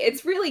Bowie.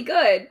 It's really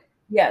good.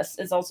 Yes,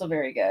 it's also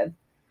very good.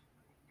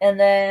 And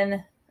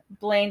then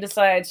Blaine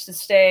decides to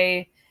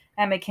stay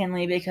at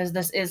McKinley because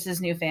this is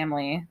his new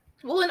family.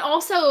 Well, and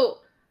also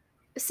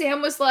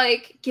Sam was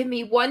like, give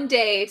me one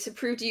day to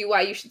prove to you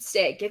why you should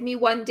stay. Give me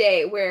one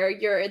day where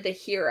you're the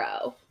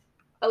hero.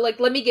 Like,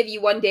 let me give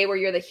you one day where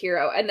you're the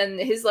hero. And then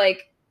his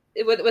like,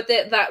 what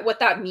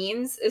that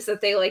means is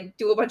that they like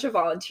do a bunch of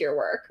volunteer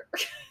work.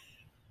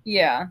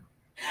 Yeah.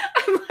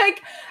 I'm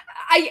like,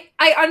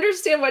 I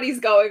understand what he's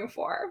going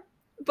for.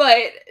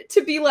 But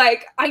to be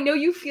like, I know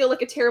you feel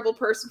like a terrible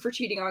person for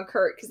cheating on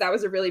Kurt because that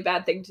was a really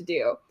bad thing to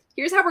do.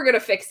 Here's how we're going to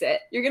fix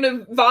it. You're going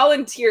to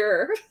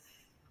volunteer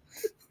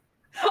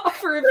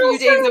for a few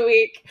days a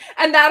week.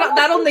 And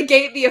that'll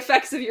negate the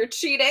effects of your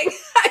cheating.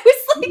 I was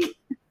like...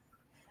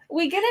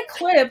 We get a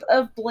clip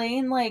of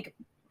Blaine, like,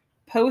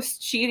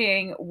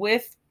 post-cheating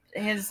with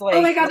his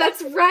Oh my god,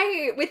 that's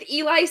right, with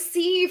Eli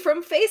C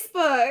from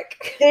Facebook.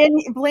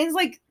 And Blaine's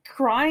like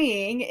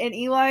crying, and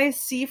Eli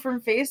C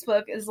from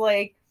Facebook is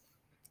like,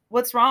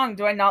 "What's wrong?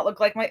 Do I not look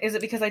like my? Is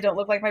it because I don't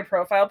look like my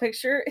profile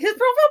picture?" His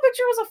profile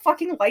picture was a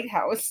fucking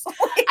lighthouse.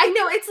 I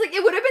know, it's like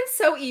it would have been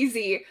so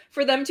easy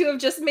for them to have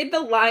just made the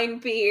line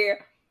be,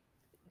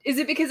 "Is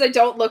it because I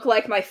don't look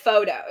like my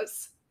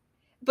photos?"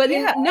 But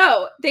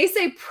no, they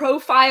say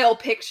profile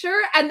picture,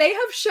 and they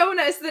have shown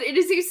us that it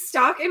is a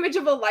stock image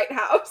of a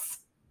lighthouse.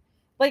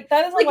 Like,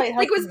 that is a lighthouse.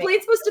 Like, was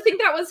Blaine supposed to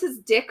think that was his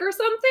dick or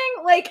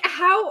something? Like,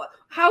 how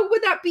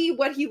would that be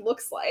what he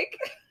looks like?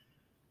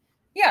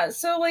 Yeah,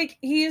 so, like,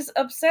 he's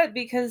upset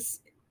because,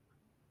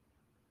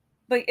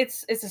 like,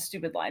 it's a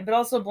stupid line. But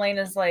also Blaine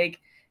is like,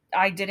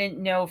 I didn't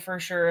know for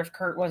sure if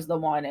Kurt was the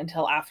one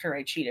until after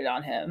I cheated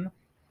on him.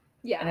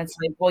 Yeah. And it's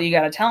like, well, you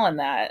gotta tell him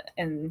that.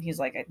 And he's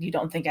like, you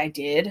don't think I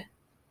did?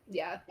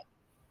 Yeah.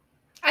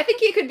 I think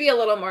he could be a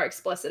little more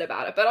explicit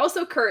about it, but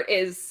also Kurt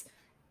is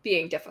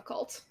being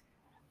difficult.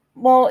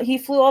 Well, he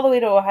flew all the way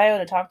to Ohio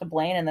to talk to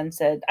Blaine and then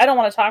said, I don't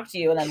want to talk to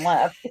you, and then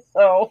left.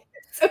 So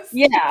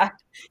yeah.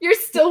 You're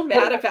still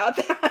mad about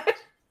that.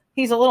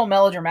 He's a little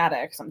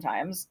melodramatic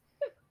sometimes.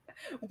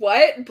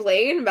 What?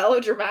 Blaine?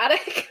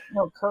 Melodramatic?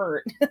 No,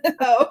 Kurt.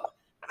 Oh.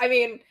 I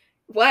mean,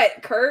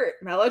 what?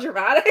 Kurt?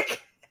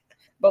 Melodramatic?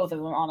 Both of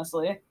them,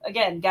 honestly.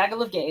 Again,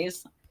 gaggle of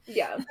gays.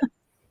 Yeah.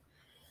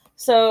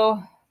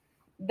 So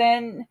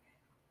then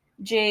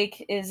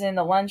Jake is in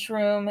the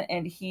lunchroom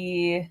and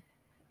he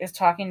is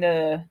talking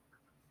to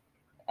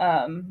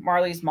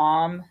Marley's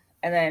mom,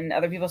 and then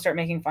other people start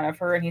making fun of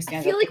her, and he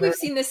stands up. I feel like we've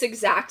seen this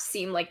exact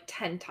scene like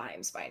 10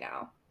 times by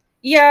now.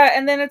 Yeah,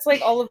 and then it's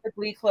like all of the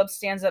Glee Club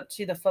stands up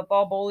to the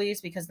football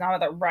bullies because now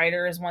that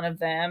Ryder is one of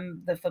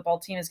them, the football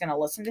team is going to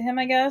listen to him,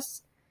 I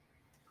guess.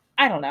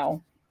 I don't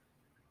know.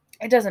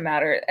 It doesn't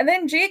matter. And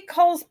then Jake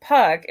calls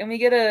Puck, and we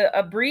get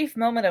a brief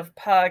moment of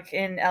Puck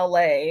in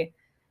LA,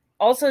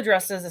 also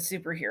dressed as a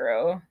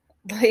superhero.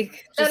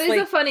 Like, just that is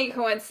a funny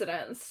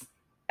coincidence.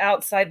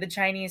 Outside the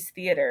Chinese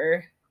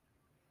theater.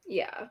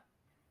 Yeah.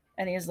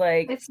 And he's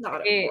like, it's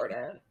not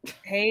important.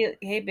 Hey,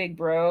 big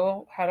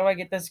bro, how do I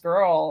get this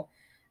girl?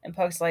 And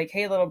Puck's like,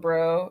 hey, little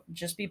bro,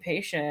 just be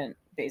patient,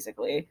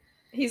 basically.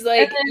 He's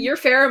like, then, your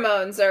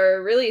pheromones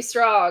are really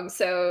strong,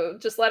 so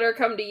just let her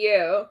come to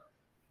you.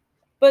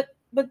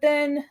 But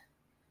then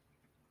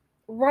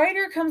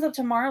Ryder comes up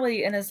to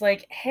Marley and is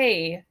like,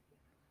 hey,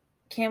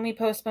 can we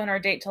postpone our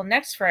date till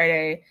next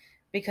Friday?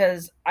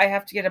 Because I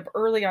have to get up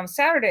early on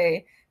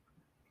Saturday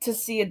to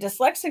see a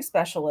dyslexic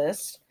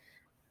specialist,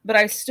 but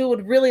I still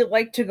would really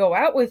like to go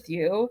out with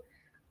you.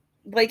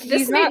 Like,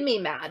 this made me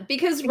mad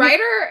because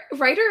Ryder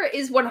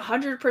is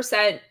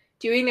 100%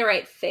 doing the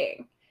right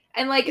thing,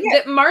 and like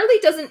that Marley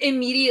doesn't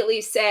immediately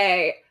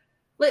say,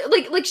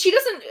 like she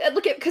doesn't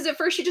look at, because at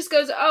first she just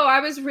goes, oh, I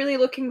was really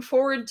looking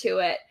forward to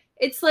it.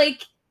 It's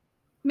like,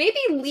 maybe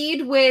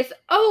lead with,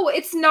 oh,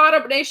 it's not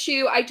an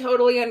issue, I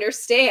totally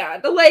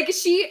understand. Like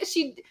she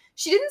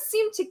didn't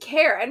seem to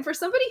care, and for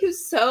somebody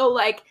who's so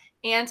like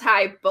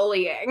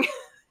anti-bullying.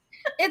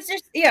 It's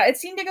just, it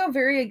seemed to go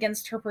very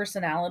against her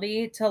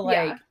personality to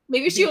like...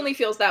 Maybe she only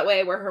feels that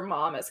way where her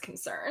mom is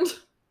concerned.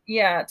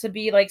 Yeah, to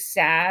be like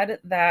sad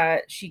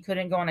that she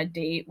couldn't go on a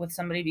date with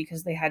somebody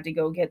because they had to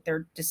go get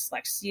their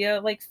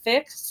dyslexia like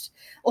fixed.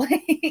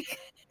 Like,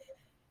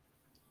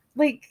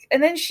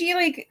 and then she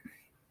like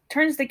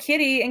turns to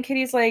Kitty, and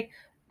Kitty's like,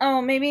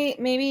 oh, maybe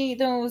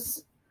all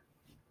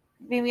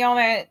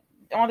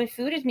the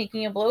food is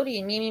making you bloated,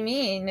 and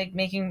me, and like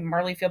making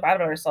Marley feel bad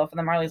about herself. And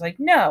then Marley's like,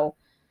 no,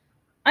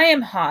 I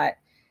am hot.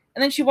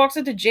 And then she walks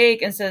up to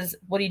Jake and says,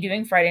 what are you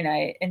doing Friday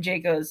night? And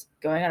Jake goes,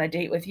 going on a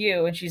date with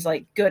you. And she's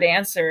like, good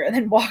answer. And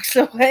then walks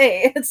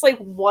away. It's like,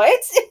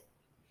 what?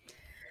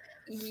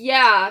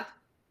 Yeah.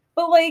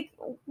 But like,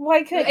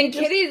 why couldn't... And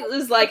Kitty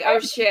was like, oh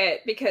shit,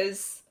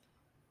 because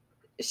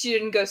she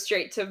didn't go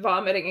straight to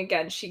vomiting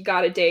again. She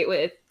got a date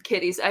with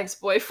Kitty's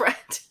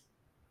ex-boyfriend.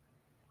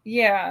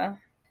 Yeah.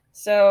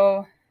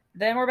 So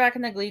then we're back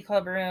in the Glee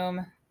Club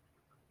room.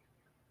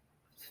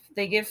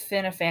 They give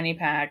Finn a fanny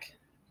pack.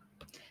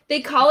 They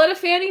call it a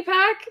fanny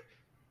pack?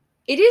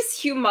 It is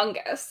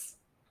humongous.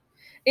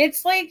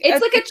 It's like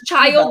a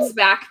child's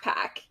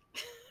backpack.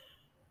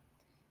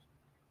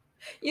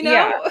 You know?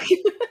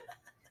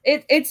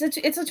 Yeah. It's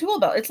a tool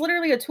belt. It's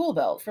literally a tool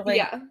belt for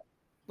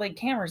like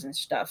cameras and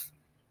stuff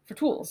for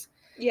tools.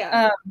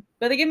 Yeah.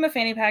 But they give him a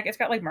fanny pack. It's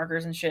got like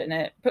markers and shit in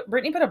it.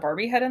 Brittany put a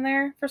Barbie head in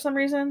there for some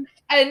reason.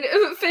 And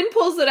Finn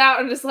pulls it out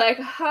and is like,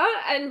 huh?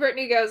 And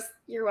Brittany goes,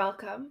 you're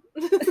welcome.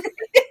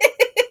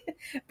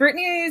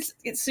 Brittany's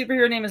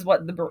superhero name is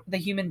what? The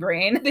human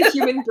brain? The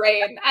human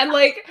brain. And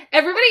like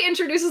everybody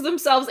introduces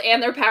themselves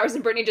and their powers,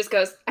 and Brittany just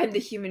goes, I'm the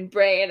human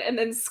brain, and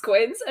then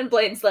squints, and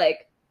Blaine's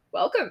like,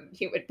 welcome,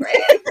 human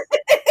brain.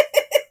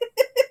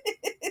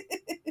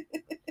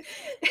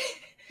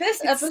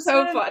 This episode,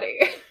 so funny.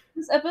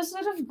 This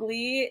episode of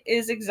Glee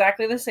is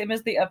exactly the same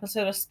as the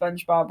episode of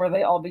SpongeBob where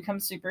they all become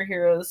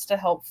superheroes to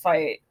help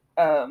fight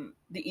the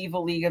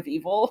evil League of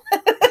Evil.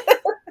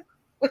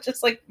 Which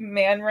is like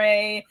Man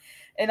Ray,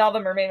 and all the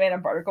Mermaid Man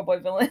and Barnacle Boy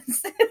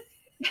villains.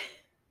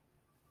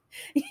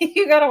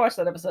 You gotta watch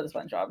that episode of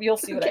SpongeBob. You'll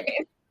see what I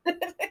mean.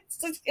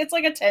 It's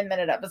like a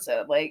 10-minute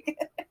episode. Like,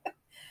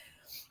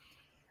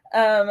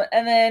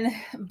 and then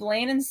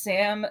Blaine and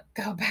Sam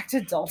go back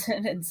to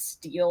Dalton and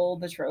steal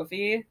the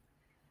trophy.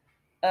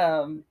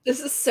 This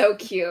is so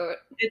cute.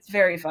 It's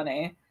very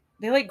funny.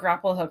 They like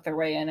grapple hook their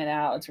way in and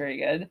out. It's very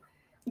good.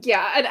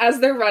 Yeah, and as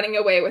they're running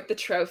away with the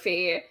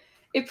trophy,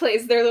 it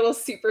plays their little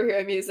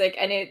superhero music,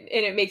 and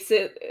it makes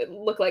it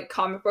look like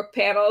comic book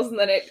panels, and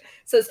then it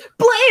says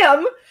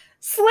 "Blam!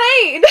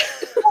 Slain!"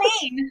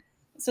 Slain!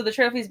 So the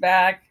trophy's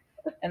back,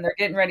 and they're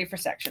getting ready for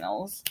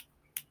sectionals,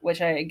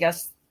 which I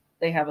guess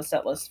they have a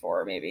set list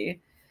for,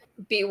 maybe.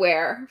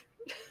 Beware.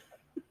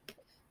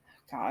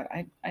 God,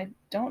 I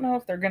don't know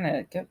if they're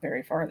gonna get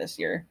very far this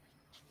year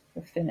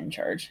with Finn in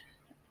charge.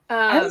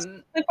 Why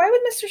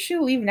would Mr.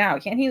 Shu leave now?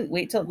 Can't he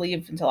wait to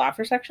leave until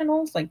after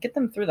sectionals? Like, get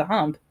them through the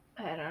hump.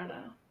 I don't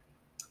know.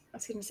 I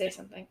was gonna say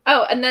something.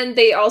 Oh, and then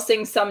they all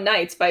sing "Some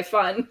Nights" by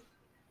Fun.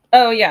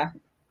 Oh yeah,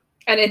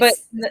 and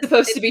it's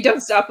supposed to be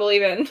 "Don't Stop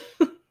Believin'."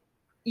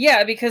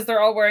 Yeah, because they're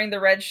all wearing the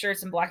red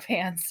shirts and black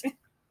pants.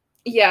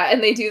 Yeah,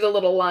 and they do the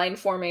little line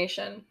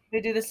formation.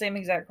 They do the same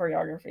exact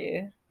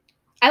choreography.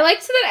 I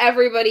liked that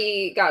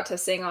everybody got to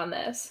sing on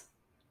this.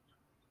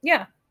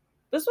 Yeah,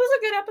 this was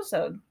a good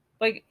episode.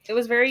 Like, it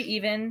was very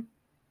even.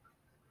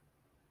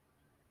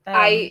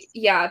 I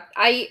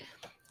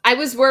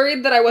was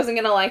worried that I wasn't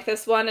going to like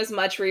this one as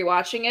much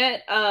rewatching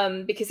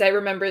it, because I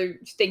remember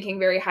thinking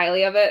very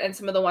highly of it, and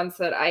some of the ones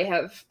that I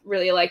have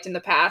really liked in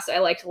the past, I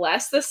liked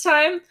less this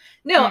time.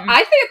 No,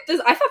 I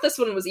thought this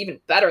one was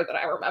even better than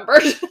I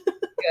remembered.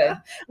 Good.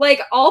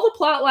 Like, all the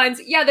plot lines,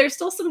 yeah, there's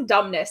still some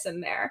dumbness in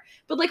there,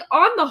 but like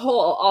on the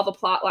whole, all the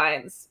plot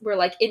lines were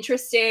like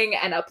interesting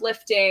and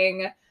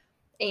uplifting,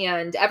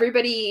 and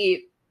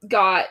everybody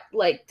got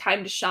like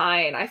time to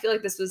shine. I feel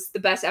like this was the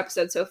best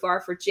episode so far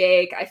for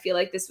Jake. I feel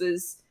like this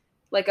was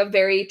like a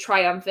very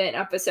triumphant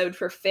episode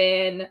for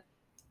Finn,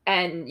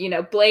 and you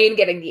know, Blaine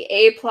getting the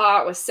A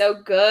plot was so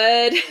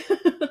good.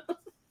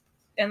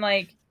 And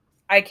like,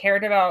 I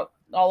cared about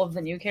all of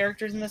the new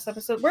characters in this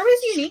episode. Where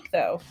was Unique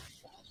though?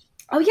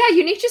 Oh yeah,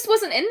 Unique just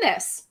wasn't in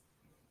this.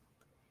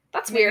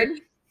 That's weird.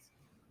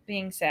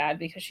 Being sad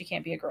because she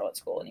can't be a girl at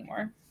school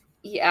anymore.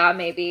 Yeah,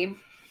 maybe.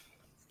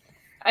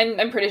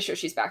 I'm pretty sure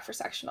she's back for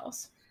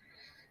sectionals.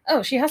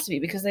 Oh, she has to be,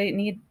 because they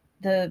need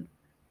the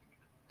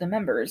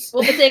members.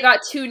 Well, but they got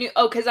two new...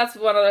 Oh, because that's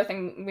one other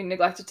thing we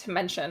neglected to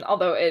mention,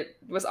 although it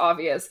was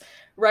obvious.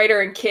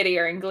 Ryder and Kitty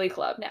are in Glee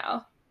Club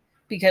now.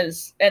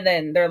 And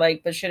then they're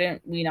like, but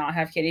shouldn't we not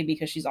have Kitty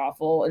because she's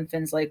awful? And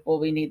Finn's like, well,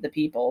 we need the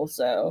people,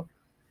 so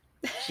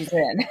she's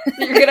in.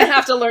 You're going to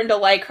have to learn to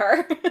like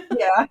her.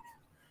 Yeah.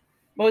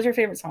 What was your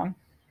favorite song?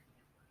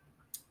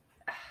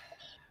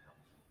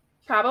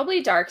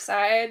 Probably Dark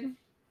Side.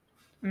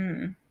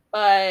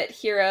 But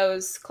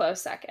Heroes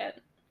close second.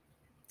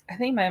 I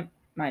think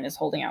mine is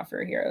Holding Out for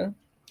a Hero.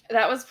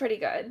 That was pretty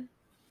good.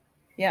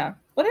 Yeah.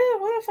 What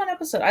a fun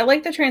episode. I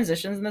like the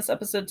transitions in this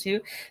episode too.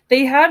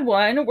 They had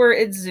one where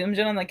it zoomed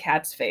in on the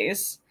cat's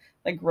face,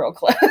 like real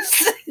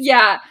close.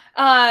 Yeah.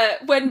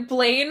 When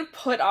Blaine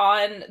put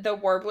on the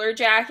Warbler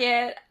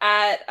jacket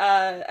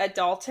at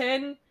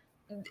Dalton,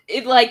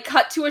 it like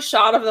cut to a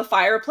shot of the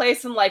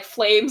fireplace and like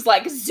flames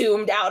like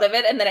zoomed out of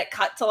it, and then it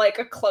cut to like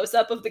a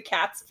close-up of the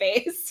cat's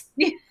face.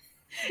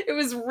 It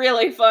was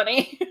really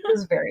funny. It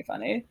was very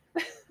funny.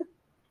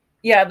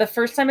 Yeah, the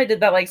first time I did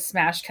that like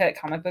smash cut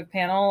comic book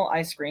panel,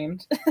 I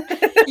screamed.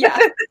 Yeah,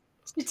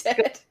 you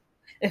did.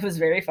 It was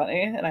very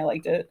funny and I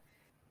liked it.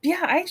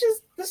 Yeah,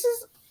 this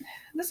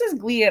is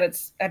Glee at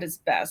its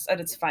best,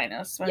 at its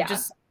finest. When it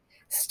just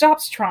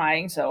stops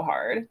trying so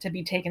hard to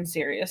be taken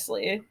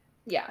seriously.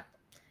 Yeah.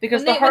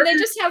 Because when they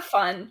just have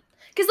fun.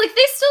 Because like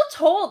they still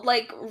told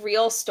like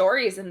real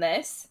stories in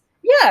this.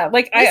 Yeah,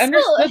 like they I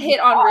understood still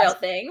hit on real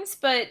things,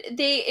 but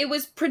it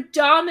was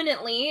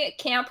predominantly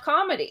camp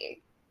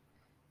comedy,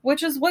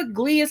 which is what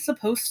Glee is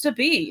supposed to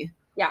be.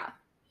 Yeah.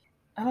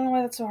 I don't know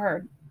why that's so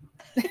hard.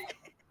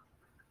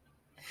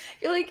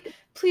 You're like,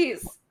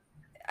 please,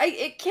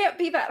 it can't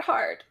be that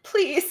hard.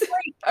 Please.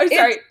 I'm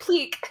sorry,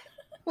 pleek.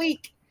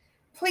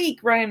 Pleek,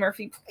 Ryan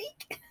Murphy,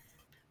 pleek.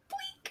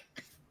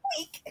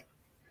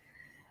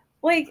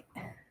 Like,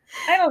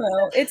 I don't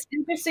know. It's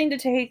interesting to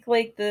take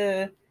like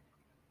the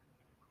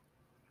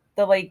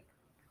like,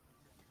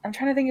 I'm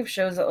trying to think of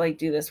shows that like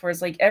do this, where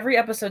it's like every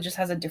episode just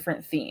has a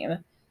different theme,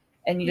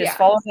 and you just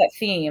follow that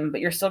theme, but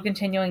you're still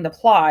continuing the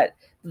plot.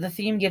 The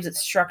theme gives it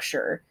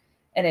structure,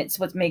 and it's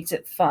what makes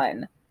it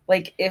fun.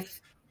 Like if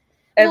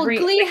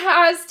Glee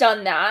has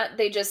done that,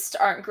 they just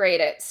aren't great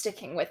at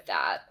sticking with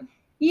that.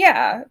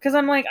 Yeah, because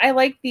I'm like, I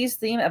like these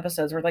theme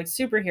episodes where like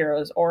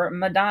superheroes or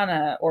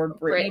Madonna or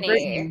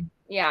Britney.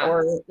 Yeah.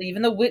 Or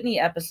even the Whitney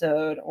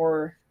episode,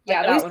 or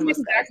at least the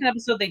Michael Jackson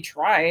episode they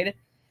tried.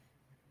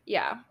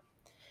 Yeah.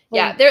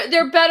 Like, yeah,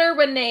 they're better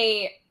when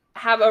they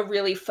have a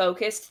really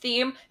focused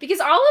theme, because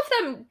all of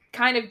them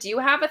kind of do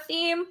have a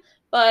theme,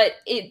 but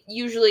it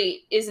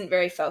usually isn't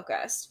very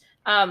focused.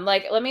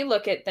 Like, let me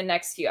look at the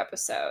next few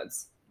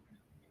episodes.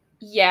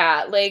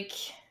 Yeah, like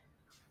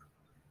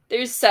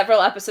there's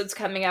several episodes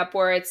coming up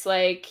where it's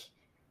like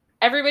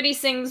everybody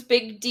sings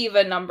big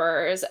diva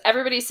numbers,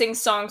 everybody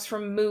sings songs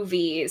from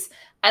movies,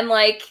 and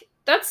like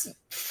that's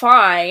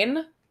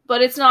fine,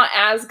 but it's not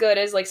as good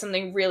as like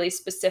something really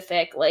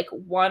specific like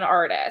one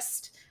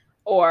artist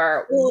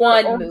or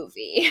one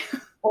movie.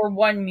 Or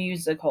one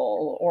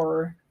musical,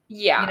 or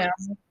Yeah. you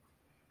know,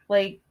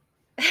 like,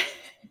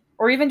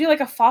 or even do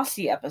like a Fosse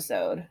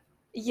episode.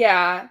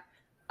 Yeah.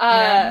 You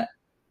know?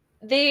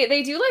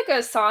 They do like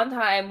a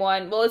Sondheim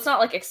one. Well, it's not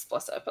like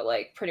explicit, but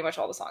like pretty much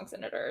all the songs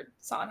in it are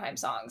Sondheim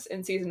songs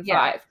in season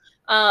 5.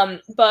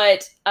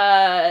 But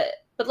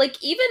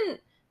like even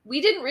we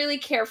didn't really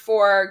care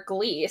for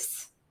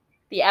Glees,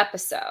 the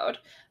episode.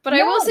 But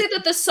I will say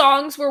that the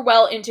songs were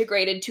well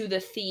integrated to the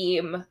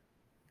theme.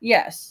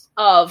 Yes.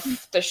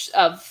 Of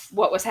of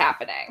what was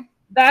happening.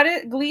 That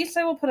is Glees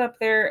I will put up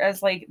there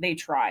as like they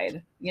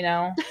tried, you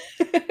know.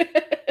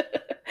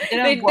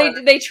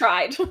 They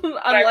tried,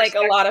 unlike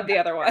a lot of the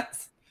other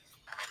ones.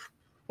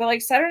 But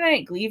like Saturday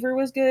Night Gleaver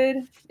was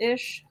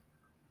good-ish.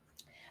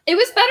 It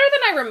was better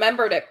than I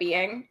remembered it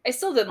being. I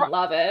still didn't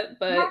love it,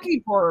 but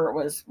Rocky Horror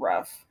was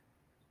rough.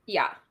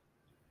 Yeah.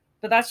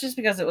 But that's just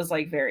because it was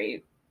like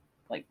very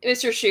like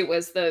Mr. Shoot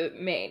was the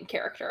main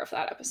character of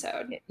that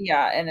episode.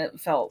 Yeah, and it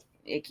felt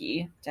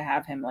icky to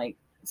have him like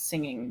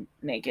singing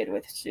naked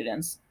with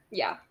students.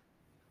 Yeah.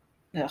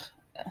 Ugh.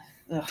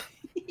 Ugh.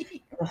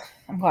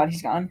 I'm glad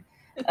he's gone.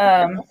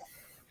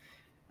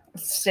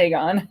 Stay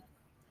gone.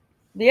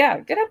 Yeah,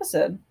 good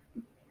episode.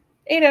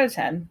 8 out of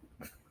 10.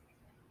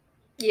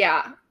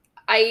 Yeah.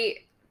 I'd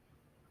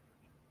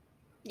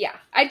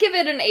give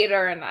it an 8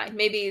 or a 9.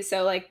 Maybe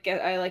so like a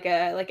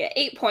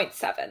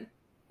 8.7.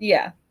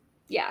 Yeah.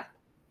 Yeah.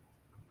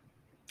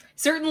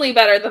 Certainly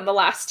better than the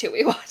last 2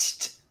 we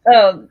watched.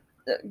 Oh,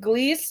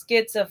 Glees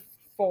gets a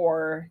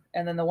 4,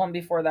 and then the one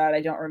before that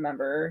I don't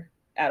remember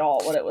at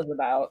all what it was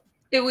about.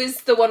 It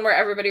was the one where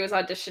everybody was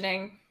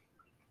auditioning.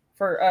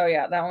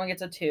 That one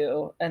gets a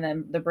 2, and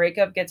then the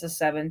breakup gets a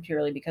 7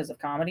 purely because of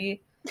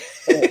comedy.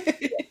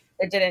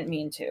 It didn't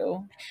mean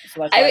to.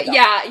 So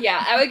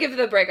I would give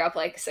the breakup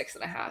like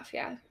 6.5.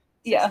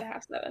 Yeah.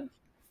 6.5, 7.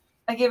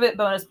 I give it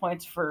bonus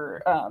points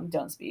for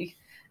Don't Speak.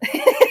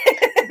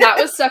 That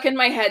was stuck in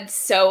my head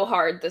so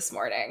hard this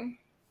morning.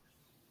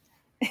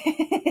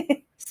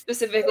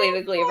 Specifically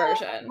the Glee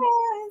version.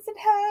 It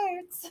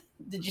hurts.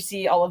 Did you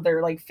see all of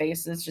their like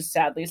faces just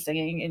sadly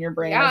singing in your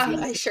brain? Yeah,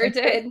 I sure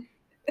did.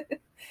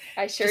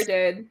 I sure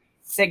did.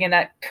 Singing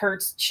at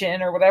Kurt's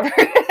chin or whatever.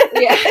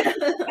 Yeah.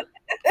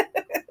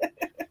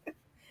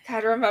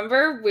 God,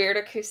 remember Weird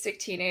Acoustic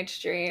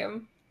Teenage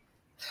Dream?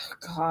 Oh,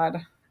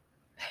 God.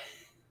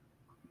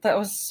 That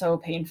was so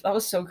painful. That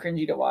was so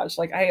cringy to watch.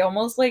 Like, I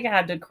almost like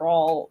had to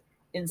crawl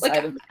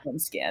inside of my own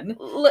skin.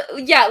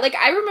 Yeah, like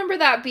I remember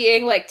that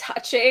being like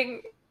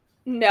touching.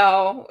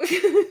 No.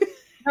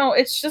 No,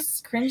 it's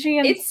just cringy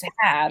and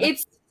sad.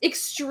 It's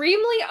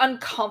extremely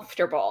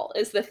uncomfortable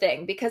is the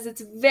thing, because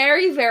it's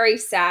very, very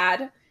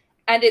sad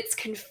and it's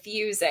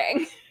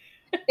confusing.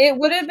 It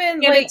would have been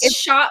and like it's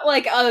shot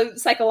like a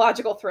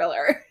psychological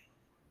thriller.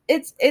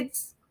 It's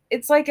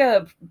like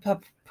a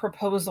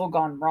proposal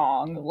gone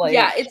wrong. Like,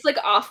 yeah, it's like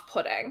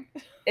off-putting.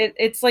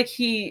 It's like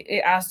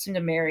he asked him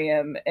to marry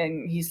him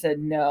and he said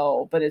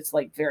no, but it's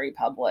like very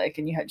public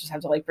and you just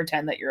have to like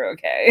pretend that you're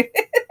okay.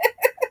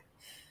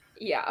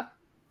 Yeah.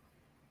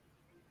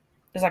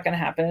 Is that going to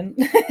happen?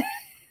 Am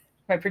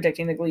I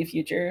predicting the Glee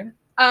future?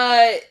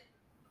 Not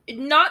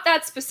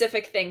that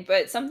specific thing,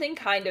 but something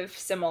kind of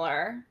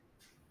similar.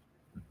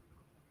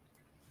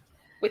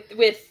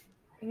 With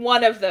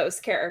one of those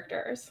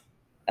characters.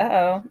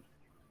 Uh-oh.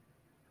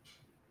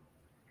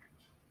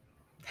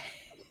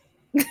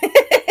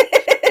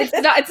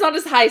 It's not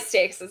as high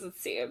stakes as it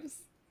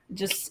seems.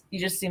 You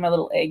just see my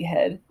little egg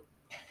head.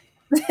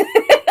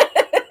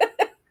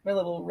 My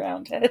little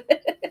round head.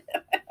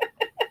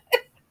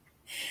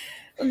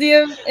 Do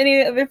you have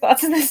any other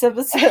thoughts on this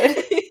episode?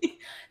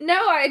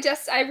 No, I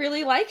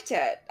really liked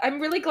it. I'm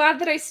really glad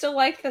that I still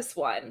like this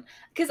one.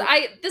 Because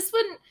I feel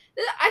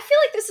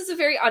like this is a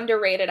very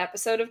underrated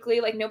episode of Glee.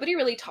 Like, nobody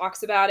really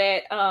talks about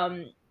it.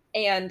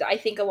 And I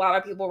think a lot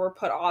of people were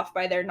put off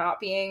by there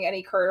not being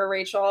any Kurt or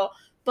Rachel.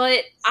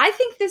 But I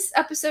think this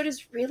episode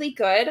is really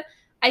good.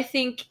 I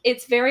think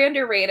it's very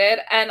underrated.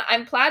 And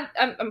I'm proud /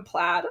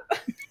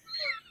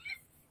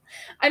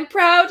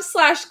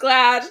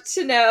 glad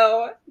to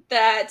know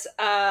that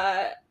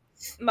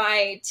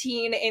my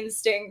teen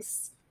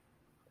instincts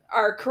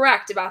are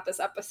correct about this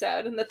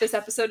episode, and that this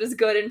episode is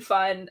good and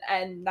fun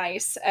and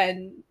nice,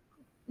 and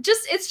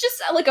it's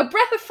just like a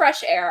breath of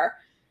fresh air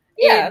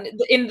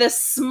in the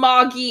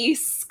smoggy,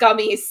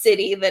 scummy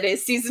city that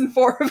is season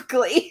 4 of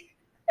Glee.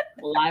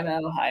 Lima,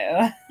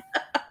 Ohio.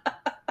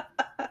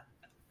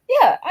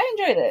 Yeah, I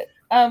enjoyed it.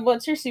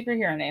 What's your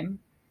superhero name?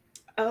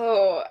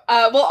 Oh,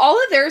 well,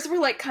 all of theirs were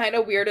like kind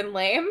of weird and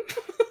lame.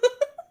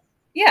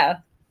 Yeah.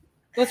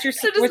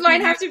 Does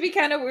mine have to be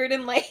kind of weird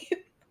and lame?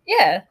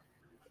 Yeah.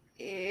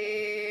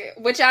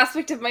 Which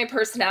aspect of my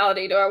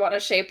personality do I want to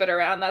shape it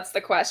around? That's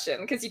the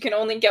question, because you can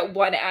only get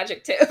one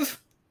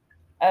adjective.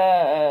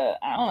 I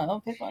don't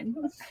know. Pick one.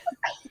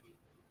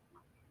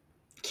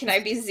 Can I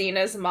be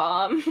Xena's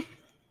mom?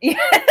 Yeah.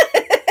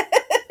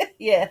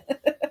 Yeah.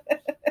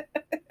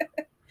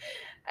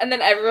 And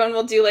then everyone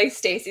will do like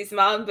Stacy's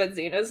mom, but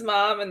Xena's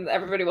mom, and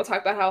everybody will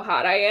talk about how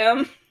hot I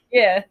am.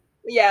 Yeah.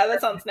 Yeah,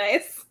 that sounds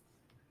nice.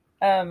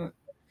 I'm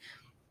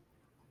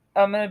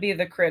gonna be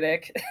the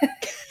critic.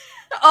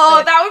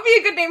 Oh, that would be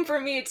a good name for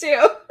me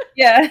too.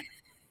 Yeah.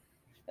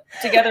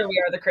 Together we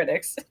are the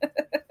critics.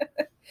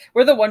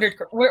 We're the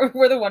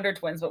Wonder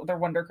Twins, but they're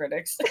Wonder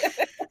Critics.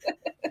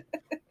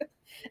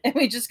 And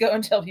we just go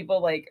and tell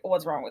people like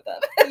what's wrong with them.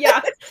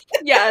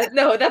 Yeah.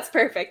 No, that's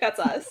perfect. That's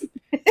us.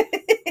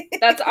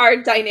 That's our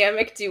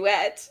dynamic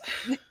duet.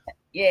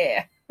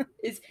 Yeah.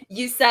 Is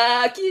you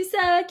suck, you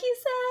suck, you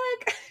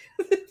suck.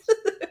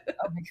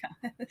 Oh my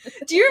god.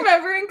 Do you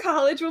remember in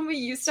college when we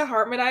used to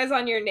harmonize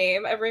on your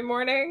name every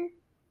morning?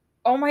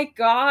 Oh my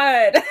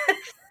god.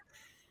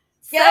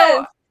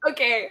 Yes. So,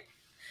 okay.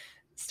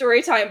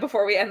 Story time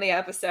before we end the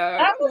episode.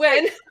 That was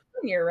like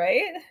freshman year,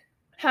 right?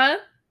 Huh?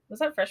 Was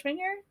that freshman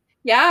year?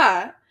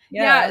 Yeah.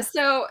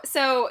 So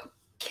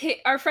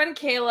our friend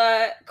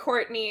Kayla,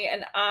 Courtney,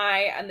 and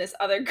I, and this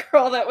other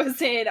girl that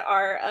was in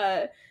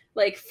our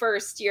like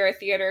first year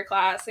theater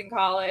class in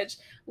college,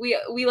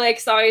 we like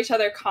saw each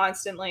other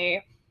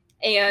constantly,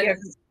 and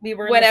we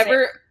were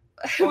whenever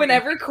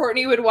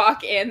Courtney would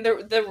walk in,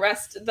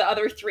 the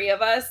other three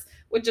of us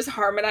would just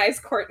harmonize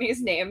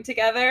Courtney's name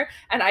together,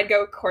 and I'd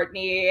go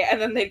Courtney,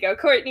 and then they'd go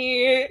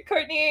Courtney,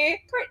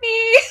 Courtney,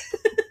 Courtney.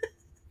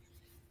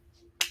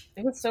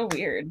 It was so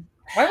weird.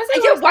 Why did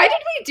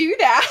we do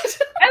that?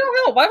 I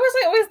don't know. Why was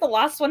I always the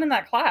last one in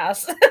that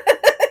class?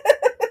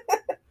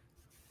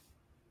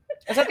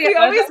 We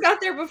always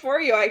got there before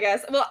you, I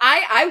guess. Well,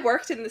 I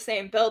worked in the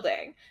same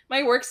building.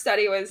 My work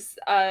study was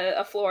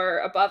a floor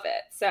above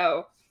it,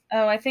 so.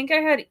 Oh, I think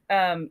I had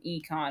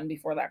econ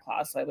before that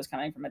class, so I was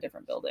coming from a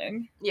different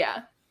building.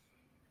 Yeah.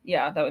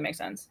 Yeah, that would make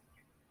sense.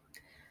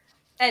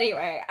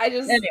 Anyway, I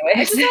just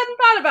hadn't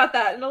thought about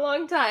that in a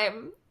long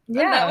time.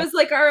 Yeah. And that was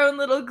like our own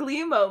little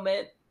Glee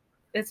moment.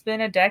 It's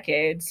been a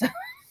decade. So.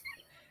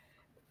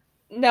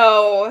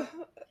 No.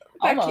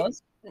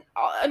 Almost.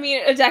 I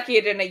mean, a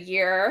decade and a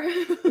year.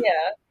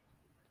 Yeah.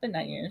 Been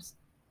 9 years.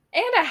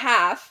 And a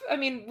half. I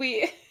mean,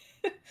 we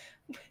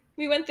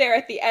went there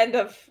at the end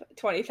of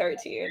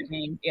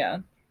 2013. Yeah.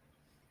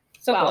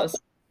 So close.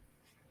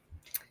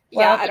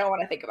 Yeah, I don't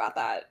want to think about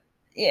that.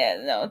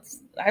 Yeah, no,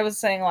 I was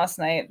saying last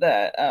night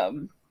that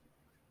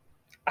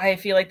I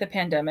feel like the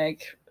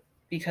pandemic,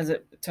 because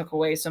it took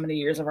away so many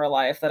years of our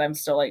life, that I'm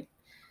still like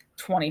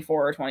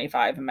 24 or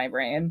 25 in my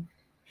brain.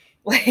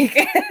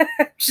 Like,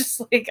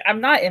 just like,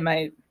 I'm not in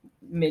my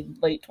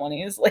late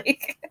 20s.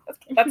 Like,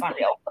 that's not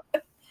real.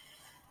 But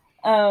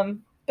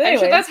I'm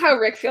sure that's how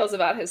Rick feels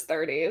about his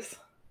 30s.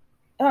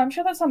 Oh, I'm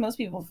sure that's how most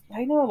people.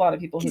 I know a lot of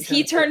people who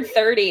he turned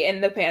 30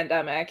 in the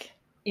pandemic.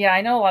 Yeah,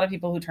 I know a lot of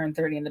people who turned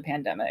 30 in the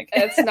pandemic.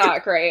 It's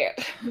not great.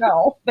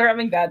 No, they're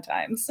having bad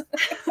times.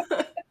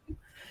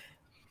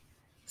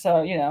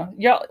 So, you know,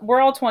 we're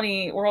all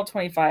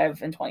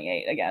 25 and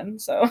 28 again.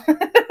 So,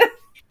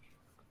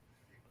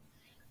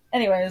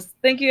 anyways,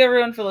 thank you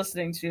everyone for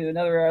listening to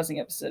another rousing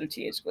episode of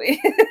TH Glee.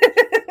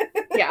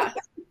 Yeah.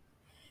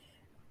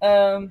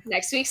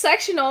 Next week's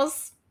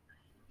sectionals.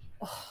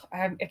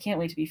 I can't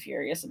wait to be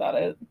furious about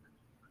it.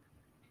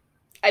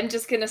 I'm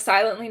just gonna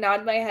silently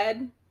nod my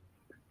head.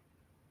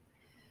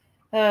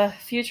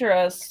 Future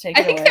us, take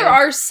it away. I think there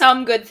are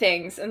some good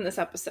things in this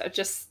episode.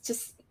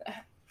 Just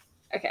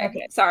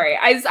okay. Sorry,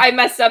 I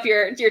messed up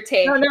your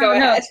take. No, Go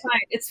ahead.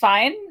 It's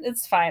fine.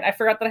 I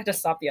forgot that I had to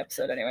stop the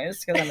episode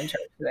anyways because I'm in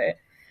charge today.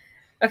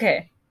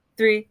 Okay,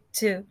 3,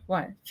 2,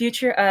 1.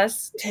 Future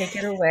us, take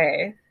it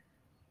away.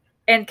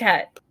 And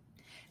cut.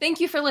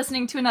 Thank you for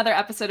listening to another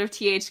episode of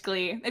TH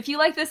Glee. If you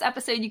like this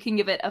episode, you can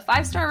give it a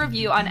 5-star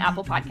review on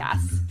Apple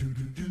Podcasts.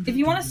 If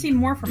you want to see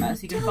more from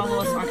us, you can follow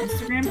us on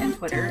Instagram and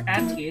Twitter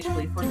at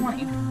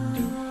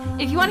THGlee420.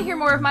 If you want to hear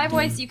more of my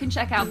voice, you can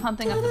check out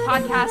Pumping Up the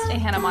Podcast, a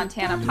Hannah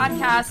Montana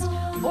podcast,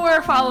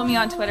 or follow me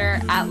on Twitter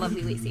at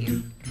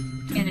LovelyLacey.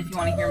 And if you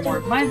want to hear more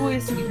of my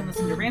voice, you can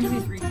listen to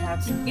Ramsey's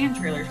recaps and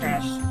Trailer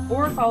Trash,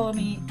 or follow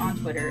me on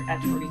Twitter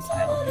at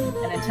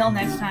TortyStyle. And until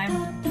next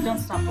time, don't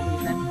stop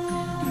believing.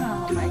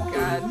 Oh my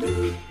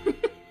god.